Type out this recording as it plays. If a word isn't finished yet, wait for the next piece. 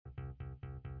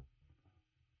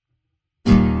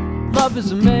love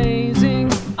is amazing.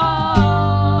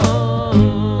 Oh,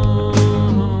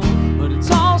 but it's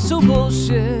also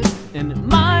bullshit, and it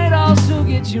might also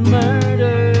get you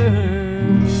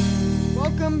murdered.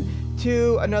 Welcome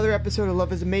to another episode of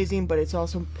Love is Amazing, but it's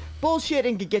also bullshit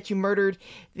and could get you murdered.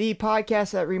 The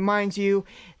podcast that reminds you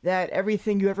that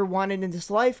everything you ever wanted in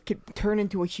this life could turn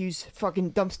into a huge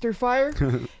fucking dumpster fire,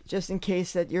 just in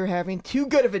case that you're having too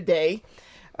good of a day.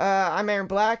 I'm Aaron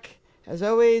Black. As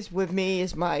always, with me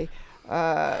is my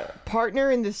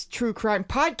partner in this true crime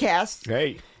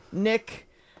podcast, Nick,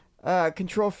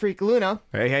 Control Freak Luna.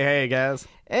 Hey, guys.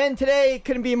 And today,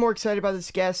 couldn't be more excited about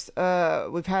this guest.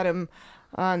 We've had him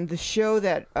on the show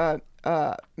that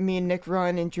me and Nick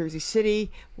run in Jersey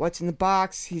City, What's in the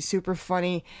Box. He's super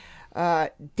funny.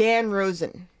 Dan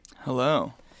Rosen.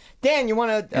 Hello. Dan, you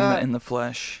want to... in the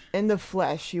flesh. In the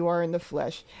flesh. You are in the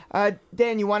flesh.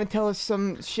 Dan, you want to tell us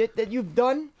some shit that you've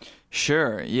done?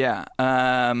 Sure, yeah.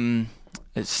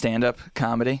 It's stand-up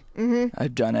comedy. Mm-hmm.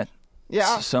 I've done it.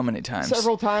 Yeah. So many times.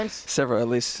 Several times. Several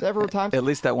times. At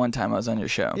least that one time I was on your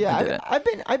show. Yeah, I did it.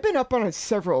 I've been up on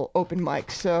several open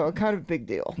mics, so kind of a big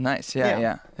deal. Nice.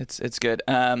 Yeah. It's good.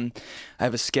 I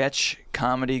have a sketch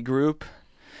comedy group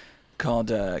called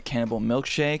Cannibal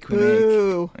Milkshake.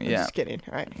 Boo. I'm just kidding.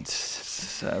 All right.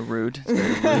 It's rude.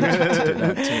 It's very rude to do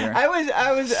that to your...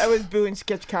 I was booing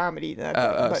sketch comedy.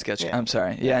 Sketch. Yeah. I'm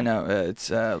sorry. Yeah, no, it's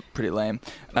pretty lame.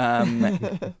 I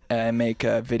make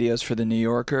videos for the New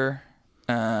Yorker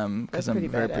because I'm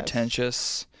very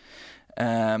pretentious.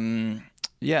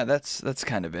 Yeah, that's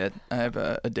kind of it. I have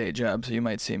a day job, so you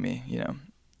might see me,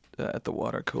 at the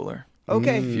water cooler.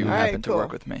 Okay. If you happen to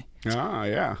work with me. Ah,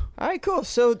 yeah. All right, cool.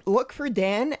 So look for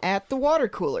Dan at the water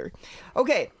cooler.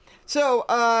 Okay. So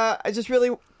I just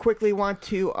really quickly want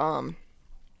to,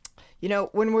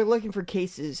 when we're looking for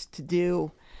cases to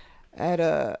do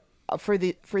at for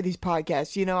these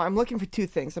podcasts, I'm looking for two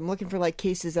things. I'm looking for like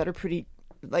cases that are pretty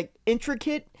like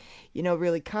intricate,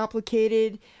 really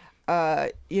complicated,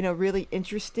 really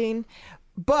interesting,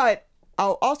 but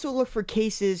I'll also look for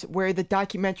cases where the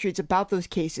documentaries about those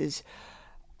cases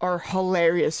are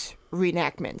hilarious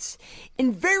reenactments.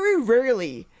 And very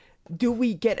rarely do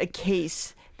we get a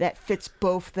case that fits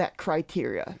both that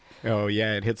criteria. Oh,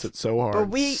 yeah, it hits it so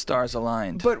hard. Stars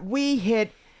aligned. But we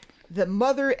hit the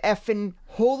mother effing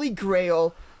holy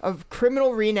grail of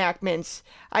criminal reenactments.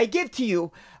 I give to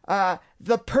you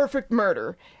The Perfect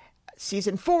Murder.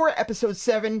 Season 4, Episode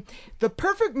 7. The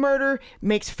Perfect Murder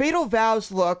makes Fatal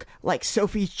Vows look like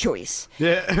Sophie's Choice.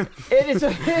 Yeah.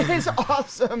 It is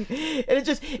awesome. And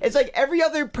it's like every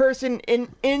other person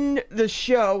in the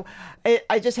show.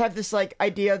 I just have this like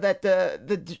idea that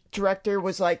the director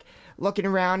was like looking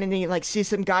around and he like sees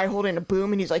some guy holding a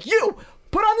boom and he's like, "You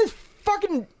put on this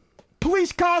fucking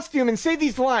police costume and say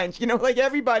these lines," like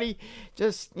everybody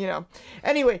just,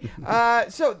 Anyway,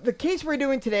 so the case we're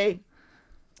doing today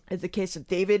is the case of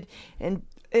David and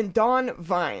Dawn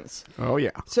Vines. Oh,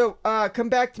 yeah. So come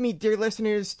back to me, dear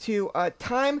listeners, to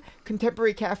Time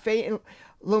Contemporary Cafe in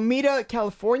Lomita,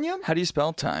 California. How do you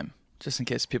spell time? Just in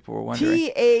case people were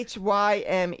wondering.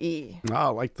 Thyme.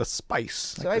 Oh, like the spice.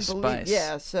 So I believe,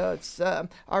 yeah. So it's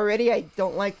already I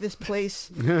don't like this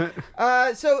place.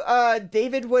 So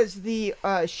David was the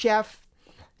chef.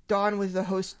 Dawn was the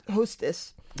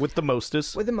hostess. With the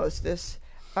mostess.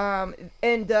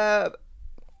 And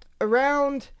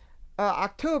around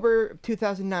October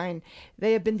 2009,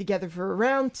 they have been together for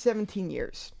around 17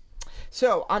 years.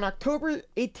 So on October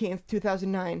 18th,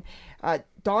 2009,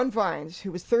 Dawn Vines,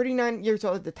 who was 39 years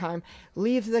old at the time,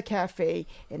 leaves the cafe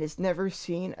and is never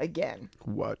seen again.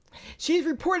 What? She's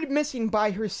reported missing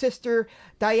by her sister,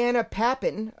 Diana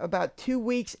Papin, about 2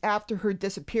 weeks after her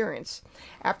disappearance,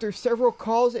 after several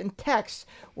calls and texts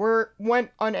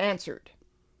went unanswered.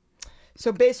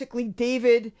 So basically,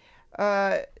 David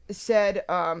said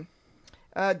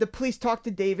the police talked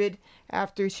to David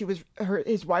after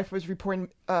his wife was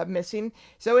reported missing.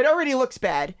 So it already looks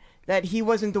bad that he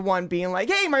wasn't the one being like,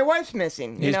 "Hey, my wife's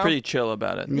missing." He's pretty chill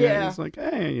about it. Yeah. He's like,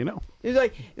 "Hey, He's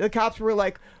like, the cops were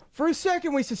like, "For a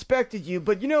second we suspected you,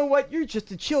 but you know what? You're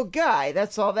just a chill guy.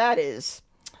 That's all that is."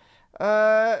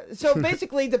 So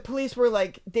basically the police were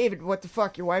like, "David, what the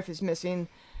fuck? Your wife is missing.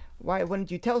 Why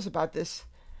wouldn't you tell us about this?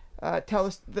 Tell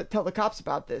the cops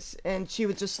about this." And she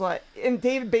was just like, and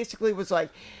David basically was like,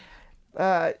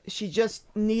 she just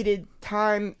needed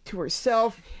time to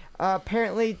herself.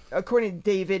 Apparently, according to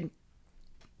David,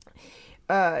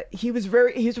 he's a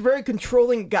very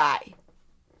controlling guy.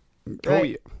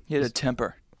 Right? He had a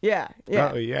temper. Yeah.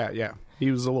 Oh, yeah.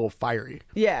 He was a little fiery.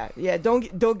 Yeah.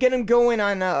 Don't get him going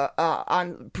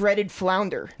on breaded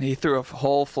flounder. He threw a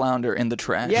whole flounder in the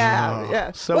trash.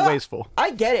 Yeah. So wasteful.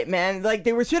 I get it, man. Like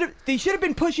they should have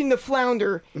been pushing the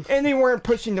flounder, and they weren't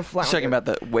pushing the flounder. He's talking about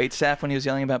the wait staff when he was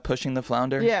yelling about pushing the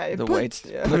flounder. Yeah, weights.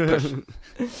 Yeah. Push.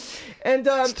 And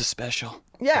it's the special.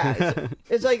 Yeah,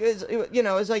 it's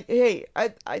like, hey,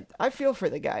 I feel for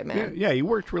the guy, man. Yeah, he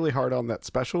worked really hard on that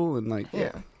special, and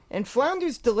yeah. And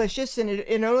flounder's delicious, and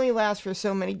it only lasts for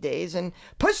so many days. And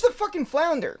push the fucking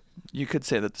flounder. You could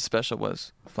say that the special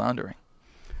was floundering.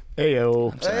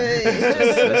 Ayo.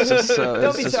 It's just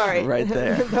Don't be sorry. Right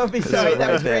there. Don't be sorry.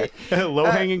 That was great. Low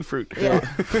hanging fruit. Yeah.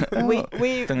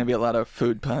 There's gonna be a lot of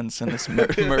food puns in this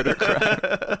murder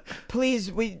crime.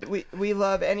 Please, we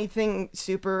love anything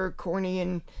super corny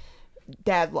and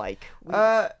dad-like.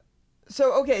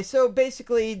 So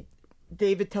basically,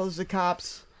 David tells the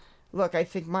cops, "Look, I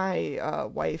think my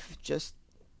wife just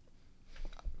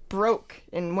broke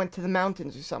and went to the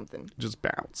mountains or something." Just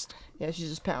bounced. Yeah, she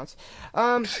just pounced.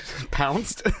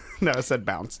 Pounced? No, I said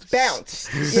bounced.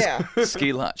 Bounced. Yeah.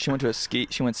 Ski lot. She went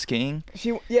skiing.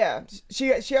 She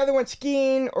either went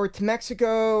skiing or to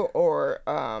Mexico or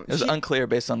it was unclear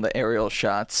based on the aerial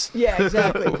shots. Yeah,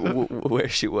 exactly. Where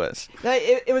she was.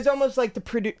 It was almost like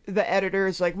the editor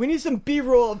is like, we need some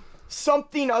B-roll of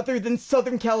something other than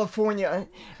Southern California.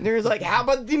 And they're like, how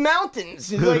about the mountains?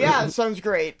 He's like, yeah, that sounds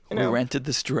great. You know? We rented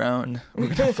this drone. We're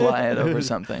gonna fly it over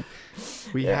something.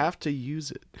 We have to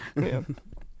use it. Yeah.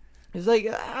 It's like,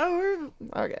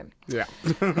 okay. Yeah.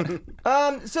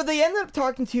 So they end up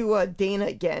talking to Dana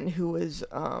again, who was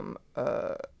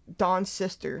Dawn's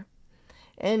sister.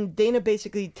 And Dana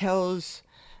basically tells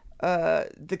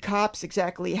the cops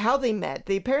exactly how they met.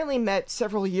 They apparently met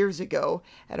several years ago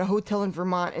at a hotel in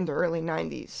Vermont in the early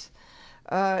 90s.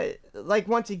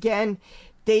 Once again,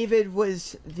 David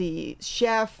was the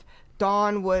chef.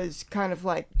 Dawn was kind of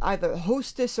like either a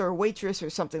hostess or a waitress or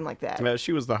something like that.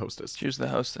 She was the hostess. She was the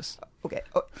hostess. Okay.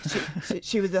 Oh,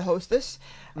 she was the hostess.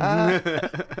 Do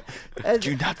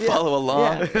not follow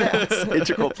along. Yeah.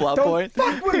 Integral plot Don't point.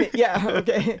 fuck with it. Yeah.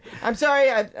 Okay. I'm sorry.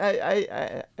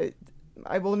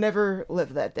 I will never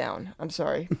live that down. I'm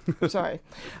sorry.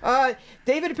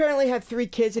 David apparently had 3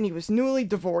 kids and he was newly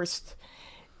divorced,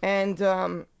 and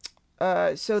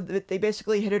so they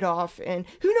basically hit it off. And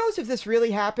who knows if this really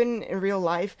happened in real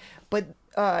life? But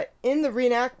in the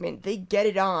reenactment, they get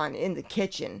it on in the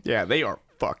kitchen. Yeah, they are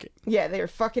fucking. Yeah, they are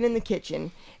fucking in the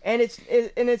kitchen, and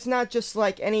it's not just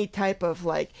like any type of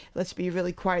like, let's be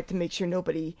really quiet to make sure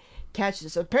nobody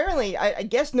catches. Apparently, I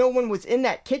guess no one was in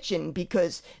that kitchen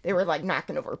because they were like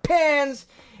knocking over pans,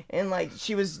 and like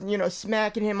she was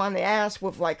smacking him on the ass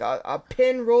with like a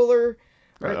pin roller.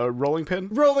 Right? A rolling pin?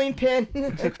 Rolling pin.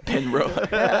 Pin roller.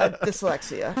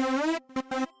 Dyslexia.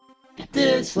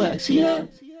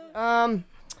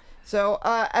 So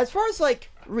as far as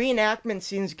like reenactment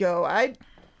scenes go,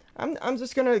 I'm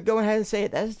just gonna go ahead and say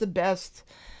it. That's the best,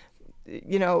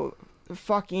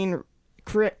 fucking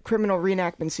criminal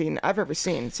reenactment scene I've ever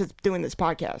seen since doing this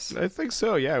podcast. I think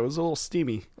so. Yeah, it was a little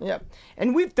steamy. Yep,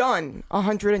 and we've done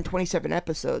 127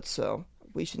 episodes, so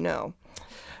we should know.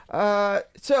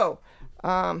 So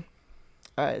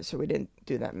we didn't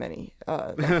do that many,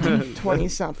 20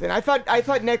 something. I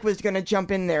thought Nick was gonna jump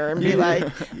in there and be like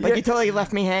you totally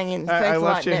left me hanging. Thanks I a left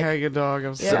lot, you Nick. hanging, dog.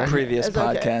 I'm It's sorry. a previous It's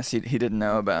okay. podcast he didn't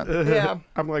know about. Yeah,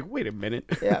 I'm like, wait a minute.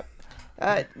 yeah.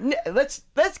 Let's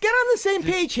get on the same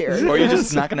page here. Or you're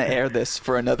just not going to air this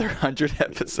for another 100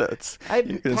 episodes.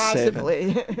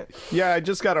 Possibly. Yeah, I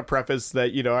just got to preface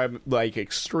that, I'm like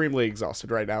extremely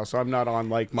exhausted right now, so I'm not on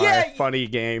like my funny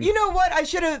game. You know what? I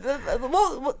should have.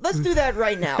 Well, let's do that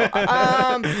right now.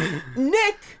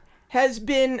 Nick has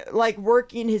been like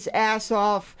working his ass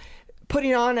off,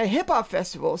 putting on a hip hop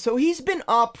festival, so he's been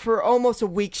up for almost a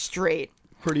week straight.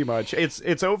 Pretty much.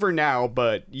 It's over now,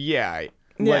 but yeah.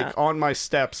 Like on my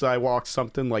steps, I walked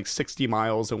something like 60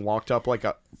 miles and walked up like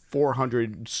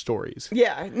 400 stories.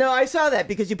 Yeah, no, I saw that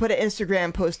because you put an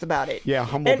Instagram post about it. Yeah,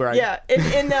 humble brag. Yeah,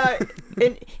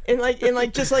 and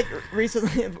like just like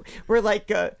recently, we're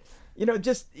like,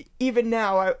 just even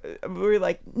now, we're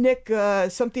like, Nick,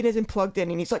 something isn't plugged in,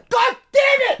 and he's like, God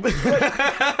damn it!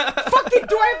 Fucking,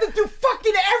 do I have to do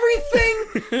fucking everything?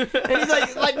 And he's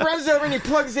like runs over and he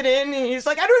plugs it in, and he's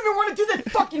like, I don't even want to do that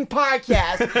fucking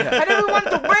podcast. I never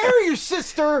wanted to marry your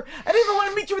sister. I didn't even want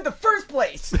to meet you in the first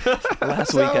place.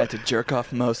 Last week I had to jerk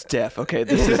off Most Def. Okay,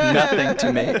 this is nothing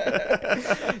to me.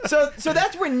 So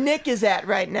that's where Nick is at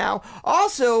right now.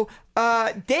 Also,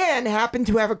 Dan happened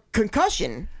to have a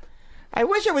concussion. I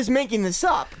wish I was making this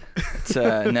up. It's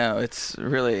no, it's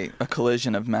really a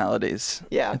collision of maladies.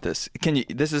 Yeah. This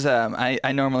is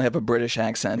I normally have a British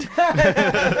accent.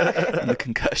 And the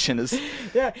concussion has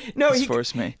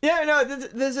forced me. Yeah, no,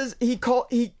 this is he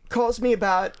calls me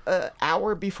about an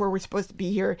hour before we're supposed to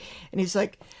be here, and he's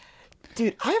like,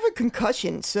 "Dude, I have a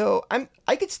concussion, so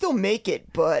I could still make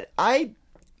it, but I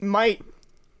might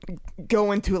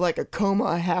go into like a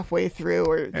coma halfway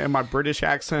through, and my British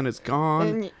accent is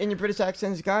gone, and your British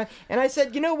accent is gone." And I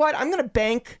said, "You know what? I'm gonna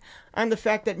bank on the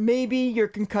fact that maybe your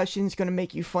concussion is gonna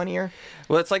make you funnier."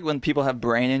 Well, it's like when people have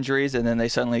brain injuries and then they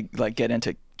suddenly like get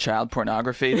into child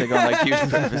pornography. They go like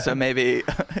huge. So maybe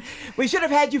we should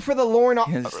have had you for the Lauren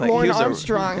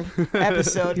Armstrong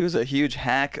episode. He was a huge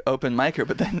hack open micer,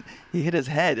 but then he hit his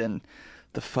head and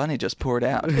the funny just poured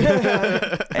out.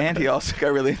 And he also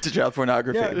got really into child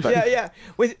pornography. Yeah.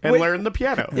 Learned the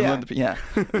piano. Yeah.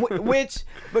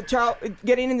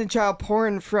 Getting into child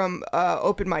porn from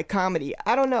open mic comedy,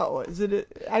 I don't know. Is it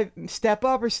a step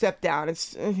up or step down? I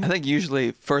think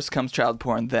usually first comes child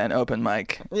porn, then open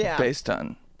mic. Yeah. Based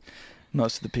on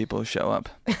most of the people who show up.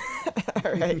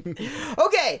 All right.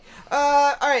 Okay.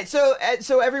 All right. So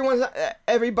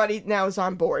everybody now is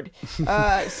on board.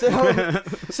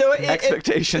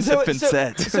 Expectations have been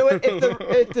set. So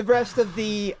if the rest of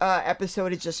the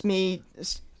episode is just me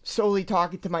solely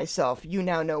talking to myself, you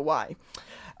now know why.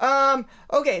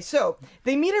 Okay. So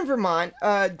they meet in Vermont.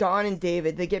 Dawn and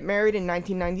David. They get married in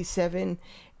 1997,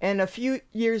 and a few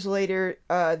years later,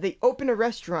 they open a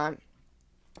restaurant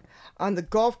on the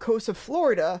Gulf Coast of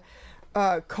Florida,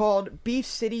 called Beef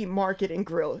City Market and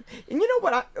Grill. And you know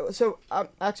what? I'm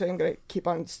going to keep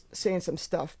on saying some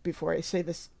stuff before I say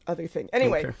this other thing.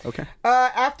 Anyway, okay.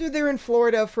 After they're in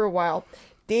Florida for a while,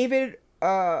 David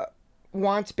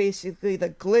wants basically the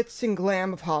glitz and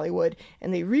glam of Hollywood,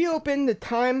 and they reopen the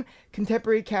Time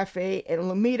Contemporary Cafe in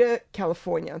Lomita,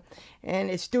 California. And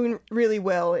it's doing really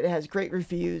well. It has great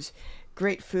reviews.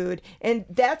 Great food, and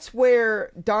that's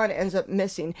where Dawn ends up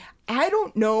missing. I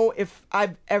don't know if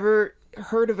I've ever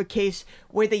heard of a case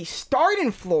where they start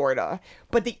in Florida,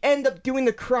 but they end up doing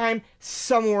the crime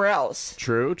somewhere else.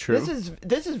 True. This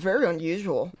is very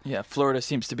unusual. Yeah, Florida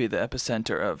seems to be the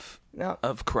epicenter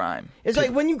of crime. It's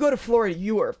like when you go to Florida,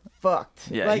 you are fucked.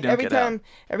 Yeah, like you don't get out.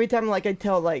 Every time, like I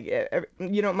tell,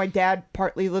 my dad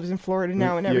partly lives in Florida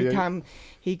now, and every time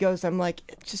he goes, I'm like,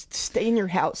 just stay in your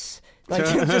house. Like,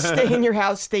 just stay in your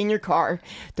house, stay in your car.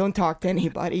 Don't talk to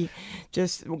anybody.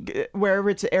 Just wherever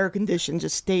it's air conditioned,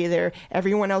 just stay there.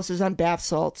 Everyone else is on bath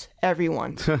salts.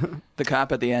 Everyone. The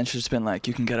cop at the end should have been like,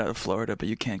 you can get out of Florida, but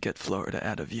you can't get Florida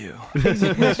out of you. Should have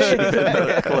been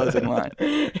the closing line.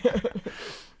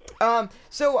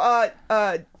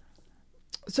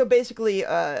 So basically,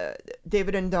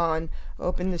 David and Dawn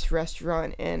opened this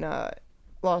restaurant in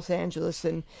Los Angeles,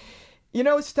 and you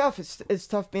know, it's tough. It's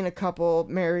tough being a couple,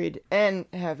 married, and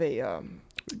have a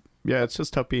Yeah, it's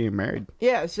just tough being married.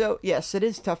 Yeah, so yes, it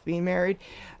is tough being married.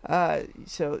 And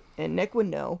Nick would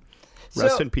know.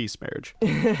 Rest in peace, marriage.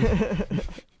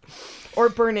 Or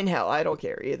burn in hell. I don't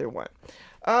care, either one.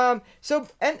 So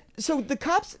the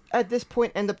cops at this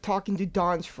point end up talking to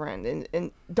Dawn's friend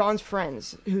and Dawn's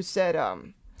friends, who said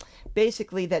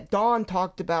basically that Dawn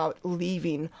talked about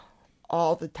leaving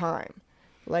all the time.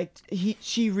 Like,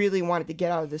 she really wanted to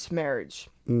get out of this marriage.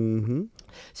 Mm-hmm.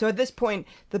 So at this point,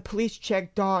 the police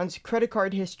checked Dawn's credit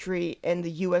card history and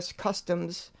the U.S.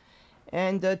 Customs,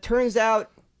 and turns out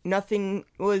nothing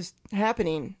was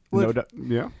happening.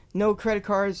 No credit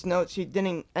cards. No, she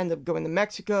didn't end up going to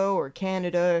Mexico or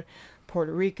Canada,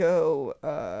 Puerto Rico,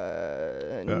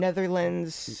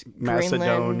 Netherlands,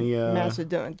 Macedonia,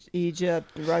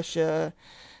 Egypt, Russia,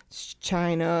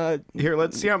 China. Here,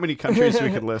 let's see how many countries we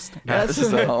could list. This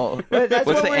is the whole. What's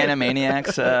the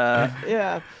Animaniacs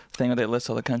thing where they list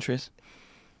all the countries?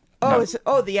 The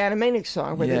Animaniacs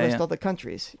song where they list all the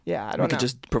countries. Yeah, I don't know. We could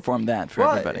just perform that for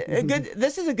everybody.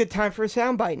 This is a good time for a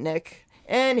soundbite, Nick.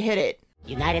 And hit it.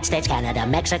 United States, Canada,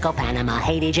 Mexico, Panama,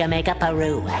 Haiti, Jamaica,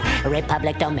 Peru,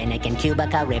 Republic Dominican, Cuba,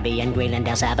 Caribbean, Greenland,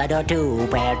 El Salvador, too,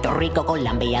 Puerto Rico,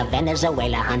 Colombia,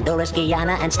 Venezuela, Honduras,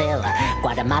 Guyana, and still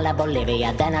Guatemala,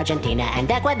 Bolivia, then Argentina,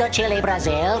 and Ecuador, Chile,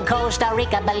 Brazil, Costa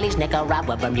Rica, Belize,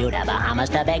 Nicaragua, Bermuda,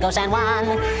 Bahamas, Tobago, San Juan,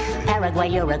 Paraguay,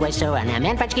 Uruguay, Suriname,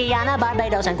 and French Guiana,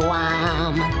 Barbados, and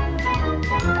Guam.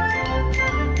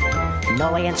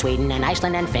 Norway and Sweden and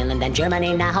Iceland and Finland and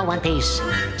Germany now one piece.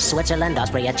 Switzerland,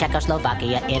 Austria,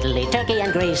 Czechoslovakia, Italy, Turkey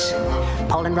and Greece.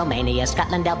 Poland, Romania,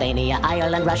 Scotland, Albania,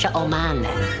 Ireland, Russia, Oman.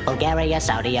 Bulgaria,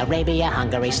 Saudi Arabia,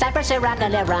 Hungary, Cyprus, Iraq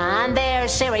and Iran.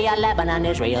 There's Syria, Lebanon,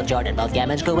 Israel, Jordan, both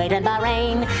Yemen, Kuwait and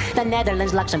Bahrain. The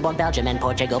Netherlands, Luxembourg, Belgium and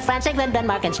Portugal, France, England,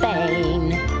 Denmark and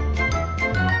Spain.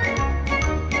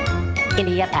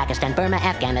 India, Pakistan, Burma,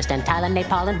 Afghanistan, Thailand,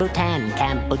 Nepal, and Bhutan,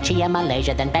 Cambodia,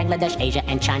 Malaysia, then Bangladesh, Asia,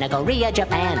 and China, Korea,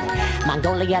 Japan,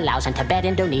 Mongolia, Laos, and Tibet,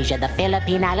 Indonesia, the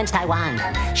Philippine Islands, Taiwan,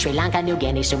 Sri Lanka, New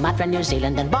Guinea, Sumatra, New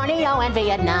Zealand, then Borneo and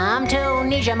Vietnam,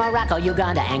 Tunisia, Morocco,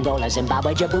 Uganda, Angola,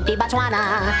 Zimbabwe, Djibouti,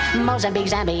 Botswana, Mozambique,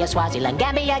 Zambia, Swaziland,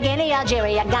 Gambia, Guinea,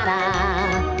 Algeria,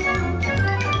 Ghana,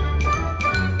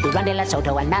 Burundi,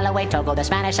 Lesotho, and Malawi, Togo, the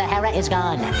Spanish Sahara is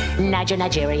gone. Niger,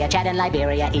 Nigeria, Chad and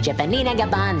Liberia, Egypt, Benin and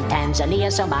Gabon,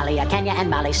 Tanzania, Somalia, Kenya and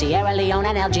Mali, Sierra Leone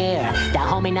and Algier,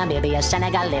 Dahomey, Namibia,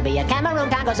 Senegal, Libya, Cameroon,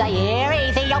 Congo, Zaire,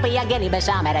 Ethiopia,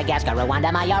 Guinea-Bissau, Madagascar,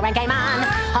 Rwanda, Majorca and Cayman,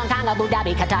 Hong Kong, Abu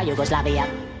Dhabi, Qatar, Yugoslavia,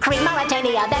 Crete,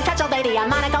 Mauritania, then Transylvania,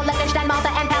 Monaco, Liechtenstein,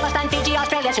 Malta, and Palestine, Fiji,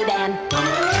 Australia, Sudan.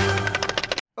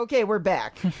 Okay, we're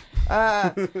back.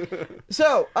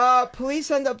 So, police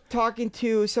end up talking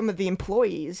to some of the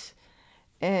employees,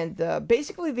 and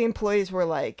basically the employees were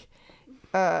like,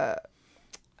 they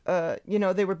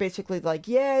were basically like,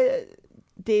 yeah,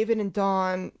 David and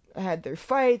Dawn had their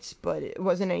fights, but it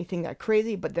wasn't anything that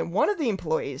crazy. But then one of the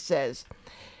employees says,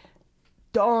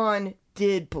 Dawn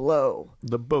did blow.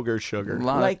 The booger sugar.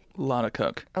 Lot of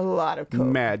coke. A lot of coke.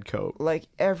 Mad coke. Like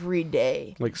every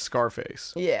day. Like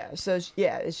Scarface. Yeah. So,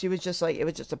 she was just like, it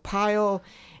was just a pile,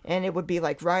 and it would be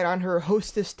like right on her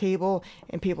hostess table,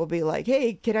 and people would be like,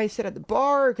 hey, can I sit at the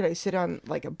bar? Or can I sit on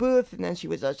like a booth? And then she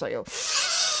was just like,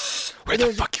 where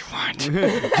the fuck you want?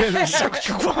 Is that what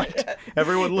you want?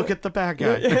 Everyone look at the bad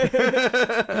guy.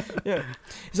 Yeah.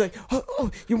 He's like,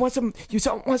 oh, you want some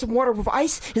water with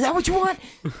ice? Is that what you want?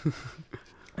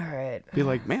 All right. Be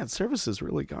like, man, service has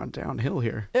really gone downhill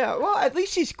here. Yeah, well, at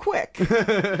least she's quick.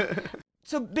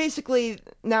 So basically,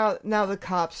 now the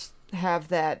cops have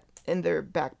that in their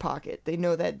back pocket. They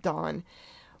know that Dawn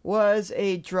was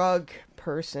a drug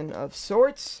person of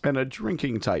sorts. And a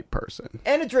drinking type person.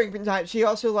 And a drinking type. She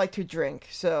also liked to drink,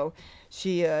 so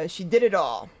she did it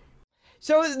all.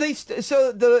 So this is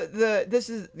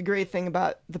the great thing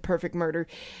about The Perfect Murder.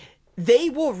 They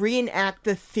will reenact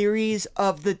the theories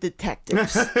of the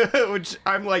detectives. Which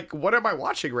I'm like, what am I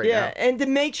watching right now? Yeah, and to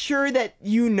make sure that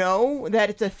you know that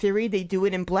it's a theory, they do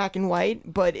it in black and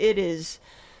white, but it is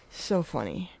so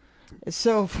funny. It's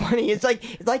so funny. It's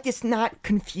like it's not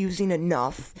confusing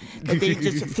enough that they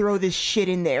just throw this shit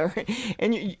in there,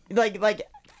 and you, like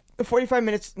 45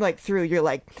 minutes through, you're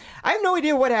like, I have no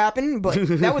idea what happened, but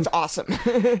that was awesome.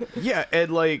 Yeah,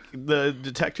 and like the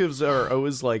detectives are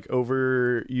always like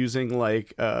overusing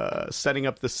setting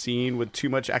up the scene with too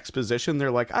much exposition. They're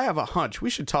like, I have a hunch,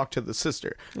 we should talk to the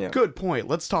sister. Yeah. Good point.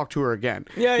 Let's talk to her again.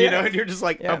 Yeah, you know, and you're just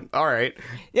like, all right.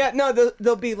 Yeah, no,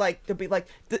 they'll be like,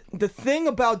 the thing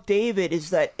about David is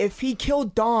that if he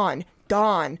killed Dawn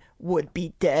would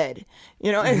be dead,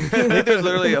 you know. I think there's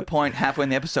literally a point halfway in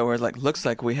the episode where it's like, looks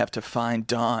like we have to find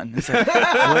Dawn. It's like,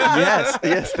 well,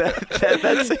 yes,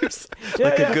 that seems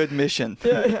like a good mission.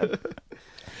 Yeah.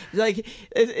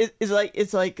 It's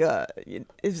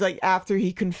like after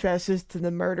he confesses to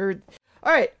the murder.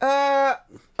 All right,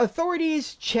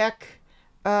 authorities check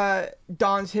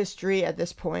Dawn's history at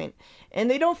this point, and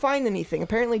they don't find anything.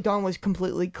 Apparently, Dawn was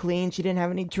completely clean. She didn't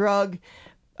have any drug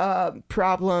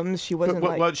problems. She wasn't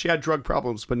well, she had drug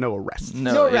problems, but no arrests.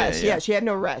 No arrests. Yeah, she had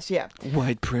no arrests. Yeah.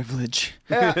 White privilege.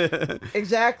 Yeah,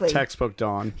 exactly. Textbook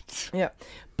Dawn. Yeah,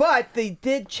 but they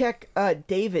did check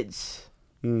David's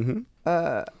criminal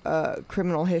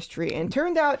history, and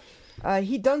turned out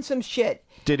he'd done some shit.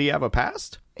 Did he have a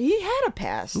past? He had a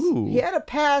past. Ooh. He had a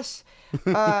past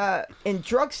in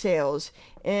drug sales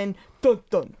in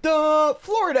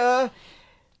Florida.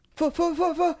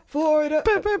 Florida.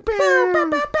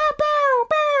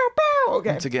 Okay.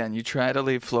 Once again, you try to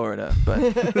leave Florida,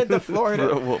 but the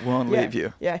Florida won't leave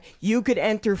you. Yeah, you could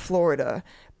enter Florida,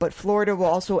 but Florida will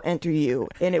also enter you,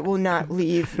 and it will not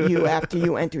leave you after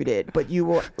you entered it, but you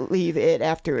will leave it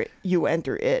after you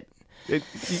enter it.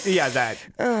 That.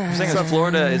 I'm saying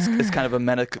Florida is kind of a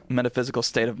metaphysical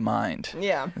state of mind.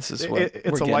 Yeah. This is what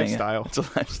it's a lifestyle. It's a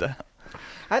lifestyle.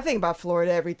 I think about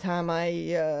Florida every time I...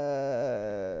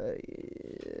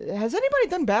 Has anybody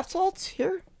done bath salts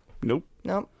here? Nope.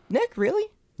 No. Nick, really?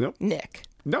 Nope. Nick.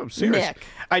 No, seriously. Nick.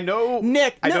 I know.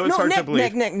 Nick. I know it's hard to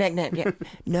believe. Nick.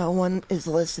 No one is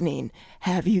listening.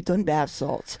 Have you done bath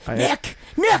salts? Nick.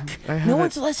 No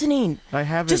one's listening. I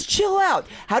haven't. Just chill out.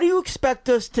 How do you expect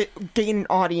us to gain an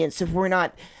audience if we're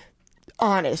not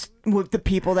honest with the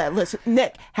people that listen?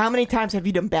 Nick, how many times have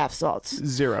you done bath salts?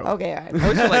 0. Okay, all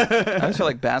right. I always feel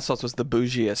like bath salts was the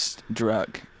bougiest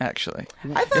drug, actually.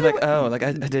 I thought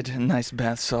I did nice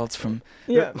bath salts from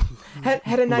had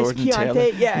a nice Lord and Chianti.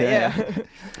 Taylor. Yeah.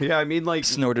 Yeah, I mean, like,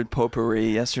 snorted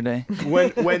potpourri yesterday.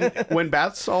 when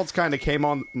bath salts kind of came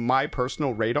on my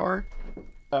personal radar,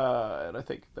 And I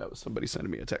think that was somebody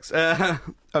sending me a text.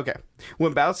 Okay.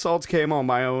 When bath salts came on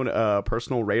my own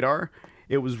personal radar,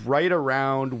 it was right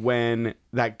around when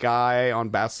that guy on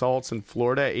bath salts in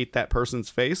Florida ate that person's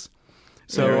face.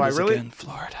 So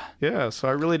Florida. Yeah, so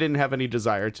I really didn't have any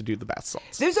desire to do the bath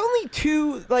salts. There's only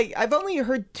two, I've only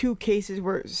heard 2 cases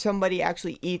where somebody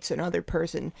actually eats another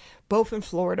person, both in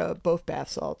Florida, both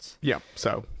bath salts. Yeah,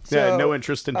 so no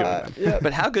interest in doing that. Yeah.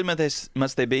 But how good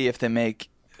must they be if they make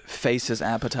faces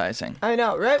appetizing? I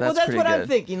know, right? That's what good. I'm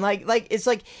thinking. Like it's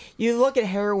like you look at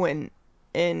heroin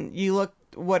and you look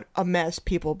what a mess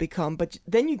people become, but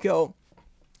then you go,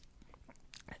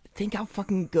 think how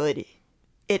fucking good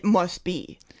it must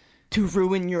be to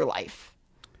ruin your life,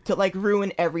 to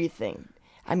ruin everything.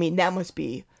 I mean, that must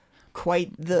be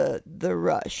quite the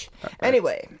rush.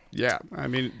 Anyway. Yeah, I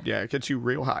mean, it gets you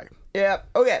real high. Yeah.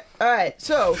 Okay. All right.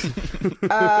 So,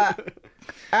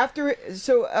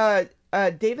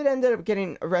 David ended up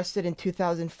getting arrested in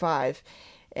 2005,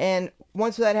 and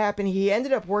once that happened, he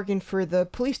ended up working for the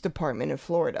police department in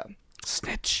Florida.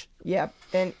 Snitch. Yeah,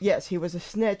 and yes, he was a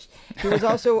snitch. He was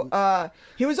also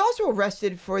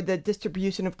arrested for the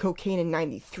distribution of cocaine in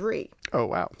 '93. Oh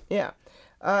wow. Yeah.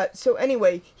 So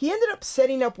anyway, he ended up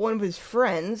setting up one of his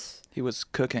friends. He was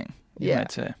cooking. You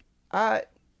might say. I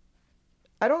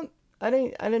didn't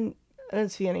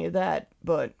see any of that,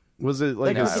 but. Was it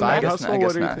like a a side method? hustle? I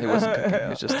guess not. He wasn't cooking. He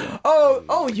was just a...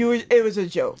 It was a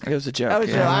joke. It was a joke. That was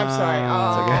a joke. I'm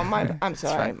sorry. I'm It's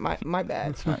sorry. fine. My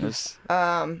bad. It was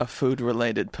a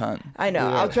food-related pun. I know.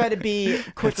 I'll try to be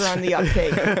quicker on the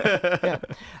uptake.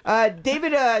 Yeah.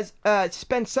 David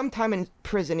spent some time in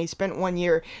prison. He spent 1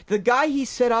 year. The guy he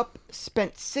set up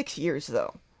spent 6 years,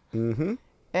 though. Mm-hmm.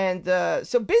 And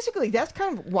so basically, that's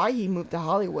kind of why he moved to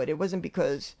Hollywood. It wasn't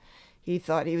because he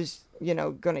thought he was,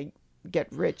 going to get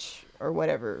rich or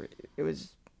whatever. It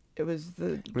was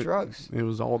the drugs. It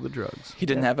was all the drugs. He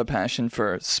didn't have a passion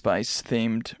for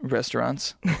spice-themed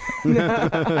restaurants? No,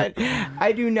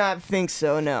 I do not think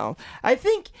so, no. I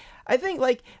think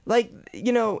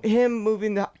him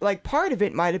moving part of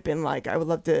it might have been I would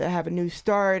love to have a new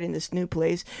start in this new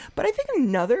place, but I think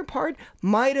another part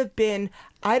might have been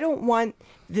I don't want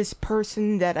this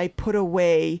person that I put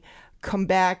away come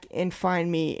back and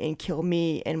find me and kill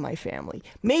me and my family.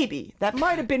 Maybe that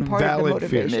might have been part of the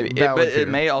motivation. Maybe, but it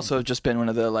may also have just been one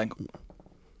of the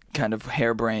kind of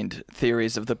harebrained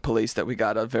theories of the police that we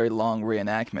got a very long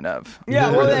reenactment of. Yeah,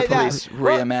 well, the police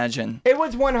reimagine. It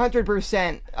was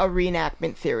 100% a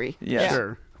reenactment theory. Yeah,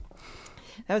 sure.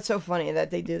 That's so funny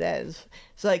that they do that. It's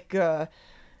like, we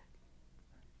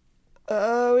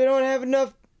don't have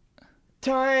enough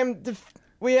time.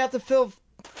 We have to fill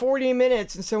 40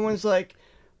 minutes, and someone's like,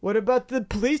 what about the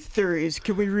police theories?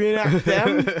 Can we reenact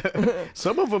them?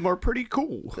 Some of them are pretty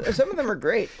cool. Some of them are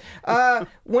great.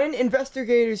 When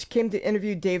investigators came to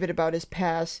interview David about his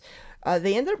past,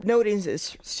 they ended up noticing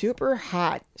this super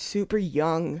hot, super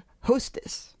young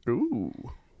hostess.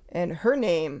 Ooh. And her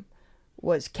name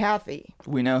was Kathy.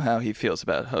 We know how he feels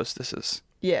about hostesses.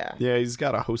 Yeah. Yeah, he's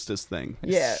got a hostess thing.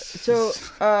 Yeah. So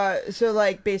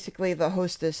basically the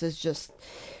hostess is just...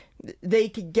 They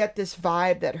could get this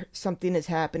vibe that something is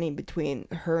happening between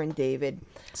her and David.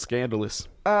 Scandalous.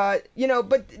 But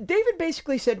David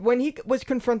basically said when he was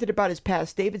confronted about his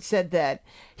past, David said that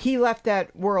he left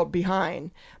that world behind,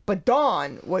 but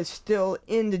Dawn was still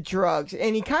in the drugs,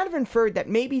 and he kind of inferred that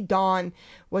maybe Dawn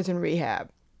was in rehab.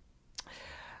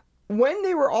 When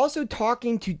they were also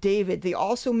talking to David, they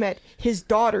also met his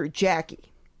daughter,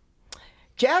 Jackie.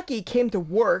 Jackie came to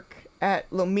work at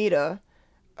Lomita,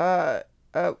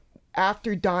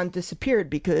 after Don disappeared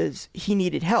because he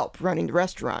needed help running the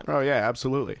restaurant. Oh, yeah,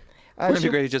 absolutely. Wouldn't it be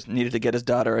great? He just needed to get his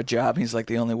daughter a job. He's like,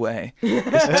 the only way is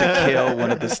to kill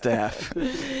one of the staff.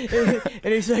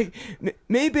 And he's like,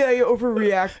 maybe I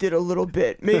overreacted a little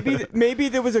bit. Maybe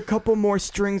there was a couple more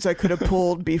strings I could have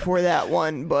pulled before that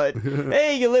one, but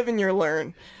hey, you live and you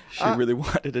learn. She really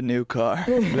wanted a new car.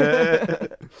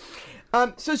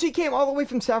 So she came all the way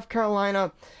from South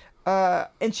Carolina.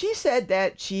 And she said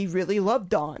that she really loved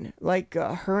Dawn.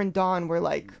 Her and Dawn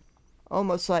were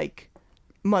almost like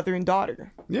mother and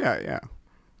daughter. Yeah.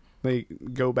 They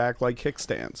go back like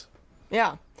kickstands.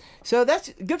 Yeah. So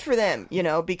that's good for them,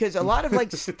 because a lot of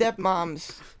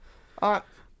stepmoms,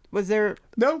 was there...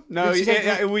 No.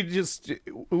 Yeah,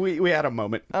 we had a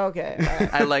moment. Okay. All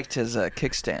right. I liked his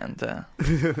kickstand.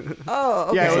 Oh,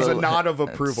 okay. Yeah, it was a nod of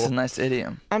approval. It's a nice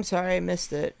idiom. I'm sorry, I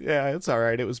missed it. Yeah, it's all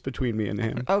right. It was between me and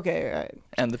him. Okay, all right.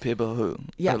 And the people who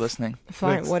are listening.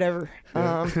 Fine, Thanks. whatever.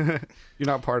 Yeah. You're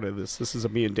not part of this. This is a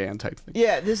me and Dan type thing.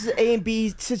 Yeah, this is A and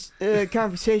B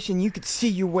conversation. You could see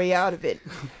your way out of it.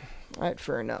 All right,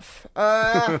 fair enough.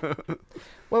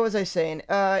 What was I saying?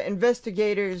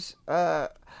 Investigators.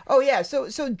 Oh yeah.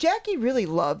 So Jackie really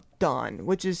loved Dawn,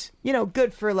 which is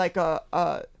good for like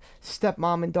a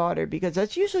stepmom and daughter, because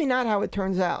that's usually not how it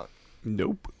turns out.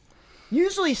 Nope.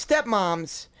 Usually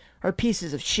stepmoms are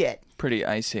pieces of shit. Pretty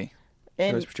icy.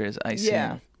 It was portrayed as icy.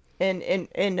 Yeah.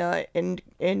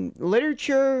 In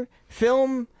literature,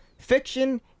 film,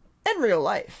 fiction, and real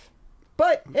life.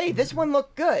 But hey, this one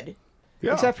looked good.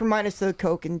 Yeah. Except for minus the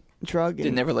coke and drug. And they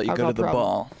never let you go to the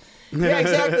ball. Yeah,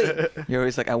 exactly. You're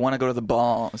always like, I want to go to the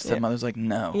ball. Stepmother's like,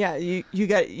 no. Yeah, you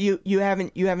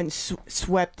haven't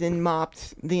swept and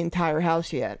mopped the entire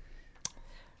house yet.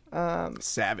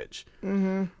 Savage.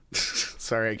 Mm-hmm.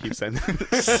 Sorry, I keep saying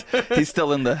that. He's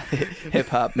still in the hip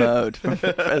hop mode from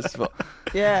the festival.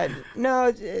 Yeah,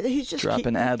 no, he's just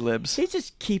dropping ad libs. He's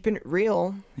just keeping it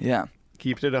real. Yeah,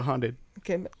 keep it 100.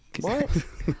 Okay, what?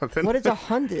 Nothing. What is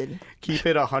 100? Keep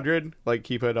it 100, like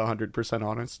keep it 100%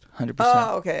 honest. 100%.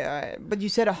 Oh, okay, all right. But you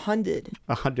said 100.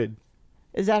 100.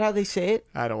 Is that how they say it?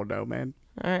 I don't know, man.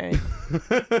 All right.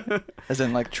 As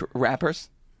in like rappers?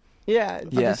 Yeah.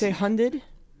 Did they say 100?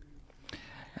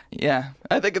 Yeah,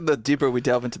 I think the deeper we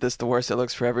delve into this, the worse it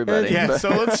looks for everybody. Yeah, so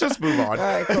let's just move on. All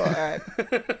right, cool. All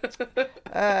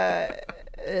right.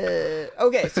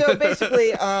 Okay, so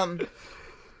basically, Dawn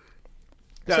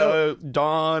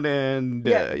and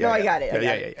I got it.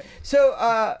 Yeah.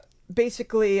 So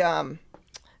basically,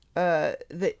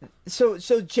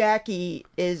 so Jackie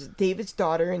is David's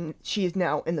daughter, and she is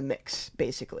now in the mix,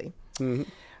 basically.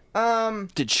 Mm-hmm.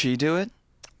 Did she do it?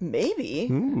 Maybe.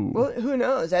 Ooh. Well, who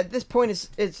knows? At this point,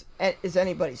 is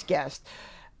anybody's guess.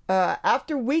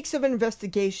 After weeks of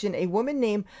investigation, a woman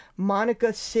named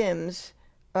Monica Sims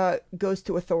goes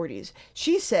to authorities.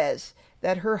 She says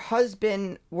that her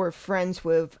husband were friends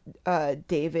with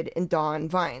David and Dawn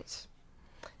Vines.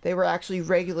 They were actually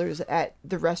regulars at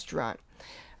the restaurant.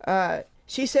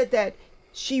 She said that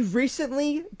she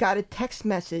recently got a text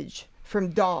message from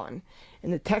Dawn,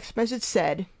 and the text message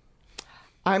said,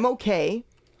 "I'm okay.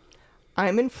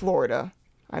 I'm in Florida.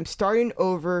 I'm starting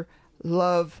over.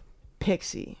 Love,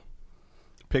 Pixie."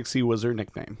 Pixie was her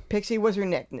nickname. Pixie was her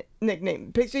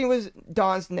nickname. Pixie was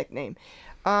Dawn's nickname.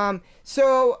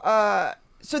 So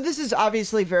this is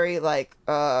obviously very like,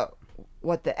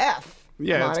 what the F?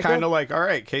 Yeah, Monica? It's kind of like, all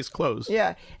right, case closed.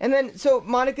 Yeah, and then so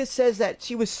Monica says that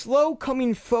she was slow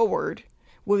coming forward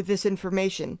with this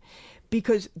information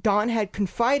because Dawn had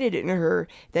confided in her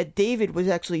that David was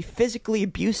actually physically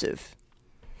abusive.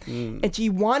 And she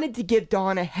wanted to give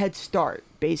Dawn a head start,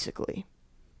 basically.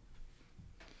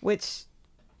 Which,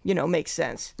 makes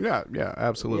sense. Yeah,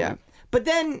 absolutely. Yeah. But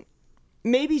then,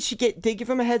 maybe did give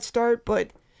him a head start, but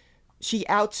she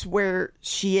outs where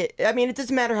I mean, it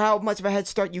doesn't matter how much of a head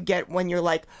start you get when you're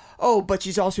like, oh, but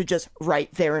she's also just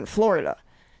right there in Florida.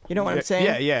 You know what I'm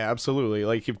saying? Yeah, absolutely.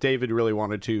 Like, if David really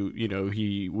wanted to,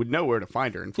 he would know where to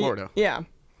find her in Florida. Yeah.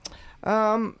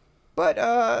 But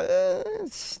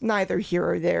it's neither here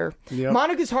or there. Yep.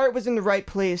 Monica's heart was in the right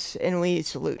place, and we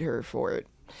salute her for it.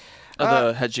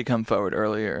 Although, had she come forward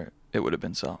earlier, it would have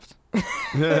been solved.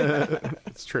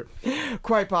 It's true.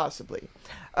 Quite possibly.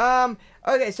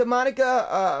 Okay, so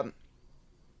Monica...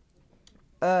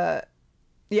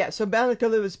 so Monica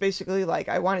was basically like,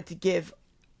 I wanted to give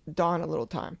Dawn a little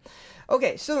time.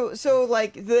 Okay, so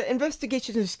like, the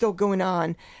investigation is still going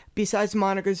on. Besides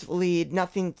Monica's lead,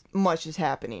 nothing much is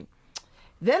happening.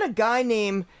 Then a guy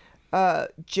named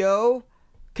Joe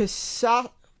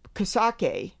Casase,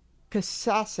 Cacace,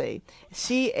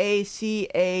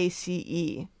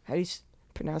 How do you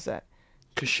pronounce that?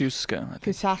 Kosciuszko.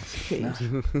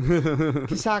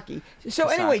 Kasaki. So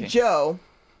anyway, Joe.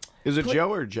 Is it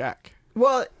Joe or Jack?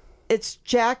 Well, it's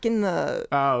Jack in the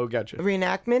gotcha.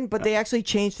 reenactment, but they actually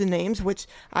changed the names, which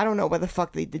I don't know why the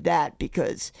fuck they did that,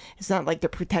 because it's not like they're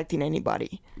protecting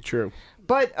anybody. True.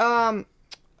 But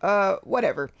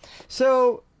whatever.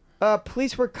 So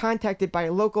police were contacted by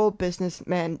a local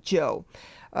businessman, Joe,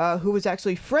 who was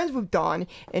actually friends with Dawn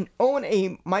and owned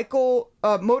a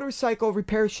motorcycle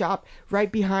repair shop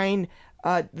right behind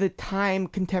the Time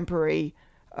Contemporary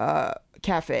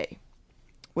Cafe,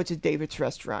 which is David's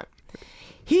restaurant.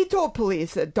 He told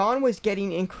police that Dawn was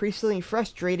getting increasingly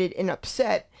frustrated and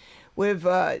upset with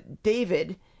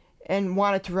David and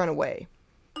wanted to run away.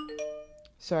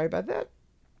 Sorry about that.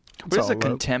 What is a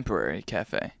contemporary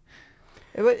cafe?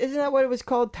 Isn't that what it was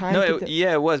called?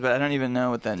 It was, but I don't even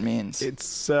know what that means.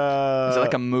 It's is it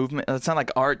like a movement? It's not like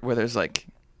art where there's like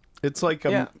It's like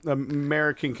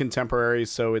American contemporary,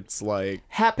 so it's like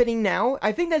happening now.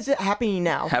 I think that's it. Happening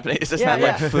now. Happening. It's just not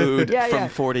like food from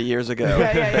 40 years ago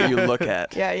that you look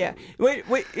at. Yeah. Wait.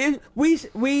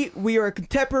 We are a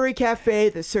contemporary cafe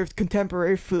that serves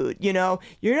contemporary food. You know,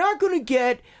 you're not gonna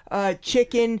get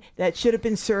chicken that should have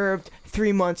been served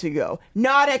 3 months ago.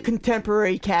 Not at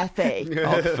Contemporary Cafe.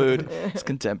 All the food is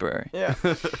contemporary. Yeah.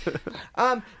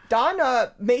 Don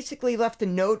basically left a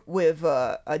note with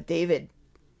David.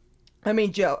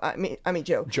 Joe.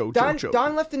 Joe.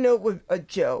 Don left a note with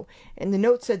Joe, and the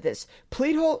note said this: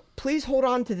 Please hold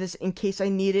on to this in case I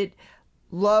need it.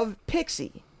 Love,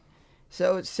 Pixie.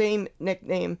 So same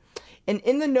nickname, and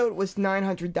in the note was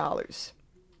 $900.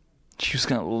 She was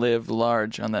gonna live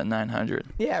large on that 900.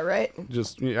 Yeah, right.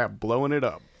 Just blowing it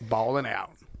up, balling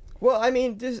out. Well, I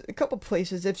mean, there's a couple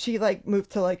places. If she moved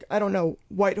to I don't know,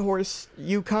 Whitehorse,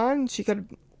 Yukon, she could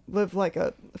live like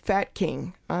a fat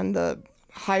king on the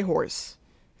high horse.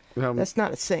 That's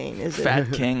not a saying, is it?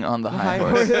 Fat king on the high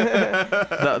horse.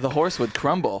 the horse would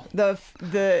crumble. Under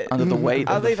the weight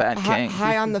of the fat king.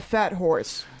 High on the fat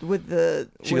horse with the.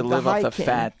 She could live off the king.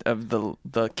 Fat of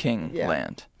the king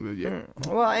land. Yeah.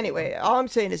 Well, anyway, all I'm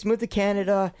saying is move to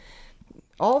Canada.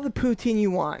 All the poutine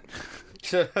you want.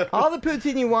 All the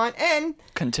poutine you want, and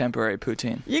contemporary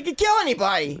poutine. You can kill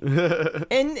anybody,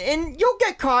 and you'll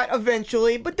get caught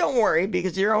eventually. But don't worry,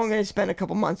 because you're only going to spend a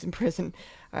couple months in prison.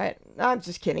 All right, I'm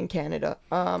just kidding, Canada.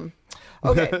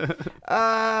 Okay,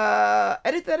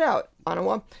 edit that out,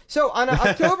 Anawa. So on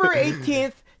October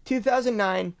 18th,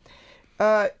 2009,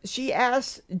 she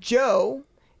asked Joe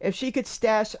if she could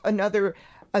stash another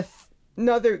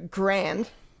grand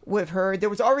with her. There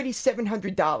was already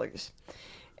 $700.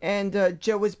 And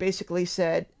Joe was basically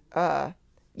said,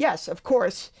 yes, of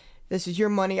course, this is your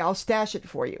money. I'll stash it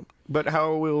for you. But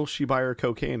how will she buy her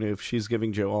cocaine if she's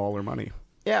giving Joe all her money?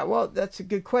 Yeah, well, that's a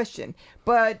good question.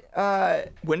 But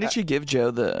when did she give Joe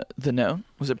the note?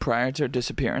 Was it prior to her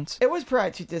disappearance? It was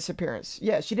prior to disappearance.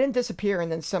 Yeah, she didn't disappear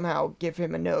and then somehow give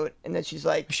him a note, and then she's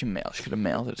like, She could have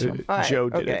mailed it to him. Right, Joe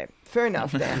did it. Fair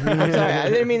enough, Dan. I'm sorry, I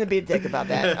didn't mean to be a dick about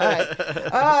that.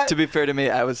 All right. To be fair to me,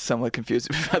 I was somewhat confused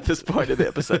about this point of the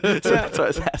episode, so that's why I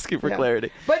was asking for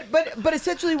clarity. But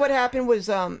essentially, what happened was,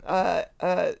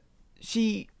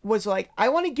 she was like, I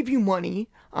want to give you money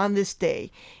on this day,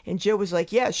 and Joe was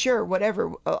like, yeah, sure,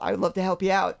 whatever. I would love to help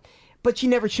you out, but she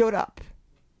never showed up.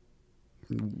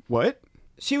 What?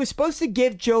 She was supposed to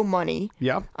give Joe money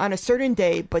on a certain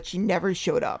day, but she never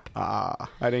showed up. I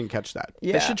didn't catch that.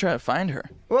 Yeah. They should try to find her.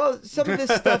 Well, some of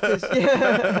this stuff is...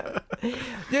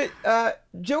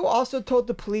 Joe also told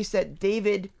the police that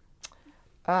David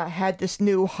had this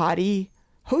new Hotty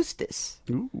Hostess.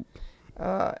 Ooh.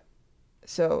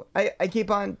 So I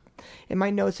keep on... In my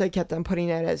notes, I kept on putting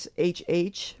that as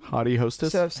HH. Hottie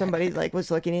Hostess? So if somebody was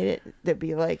looking at it, they'd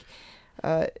be like...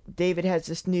 David has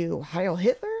this new Heil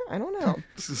Hitler? I don't know.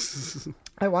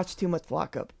 I watched too much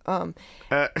Lockup.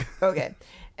 Okay.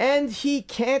 And he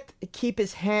can't keep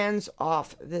his hands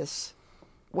off this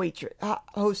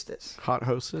hostess. Hot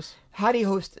Hostess? Hottie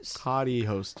Hostess. Hottie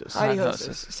Hostess. Hottie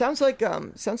Hostess. Sounds like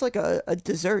a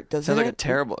dessert, doesn't it? Sounds like a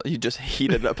terrible. You just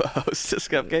heated up a Hostess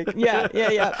cupcake. Yeah.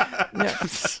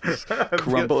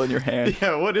 Crumble in your hand.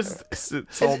 Yeah, what is this?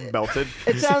 It's all melted.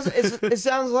 It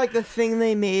sounds like the thing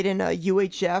they made in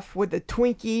UHF with the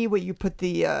Twinkie, where you put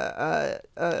the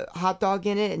hot dog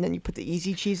in it and then you put the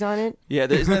easy cheese on it. Yeah,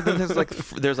 there's like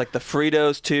the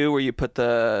Fritos too, where you put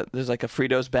there's like a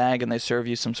Fritos bag and they serve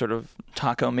you some sort of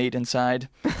taco meat inside.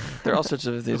 There are all sorts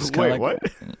of these kind of what?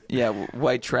 Yeah,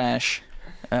 white trash,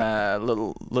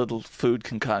 little food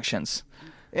concoctions.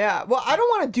 Yeah, well, I don't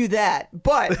want to do that,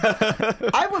 but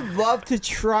I would love to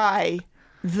try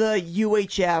the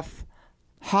UHF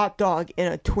hot dog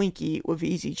in a Twinkie with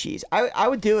easy cheese. I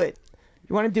would do it.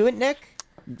 You want to do it, Nick?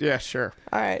 Yeah, sure.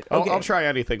 All right. Okay. I'll try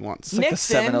anything once. It's like the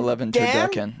 7-Eleven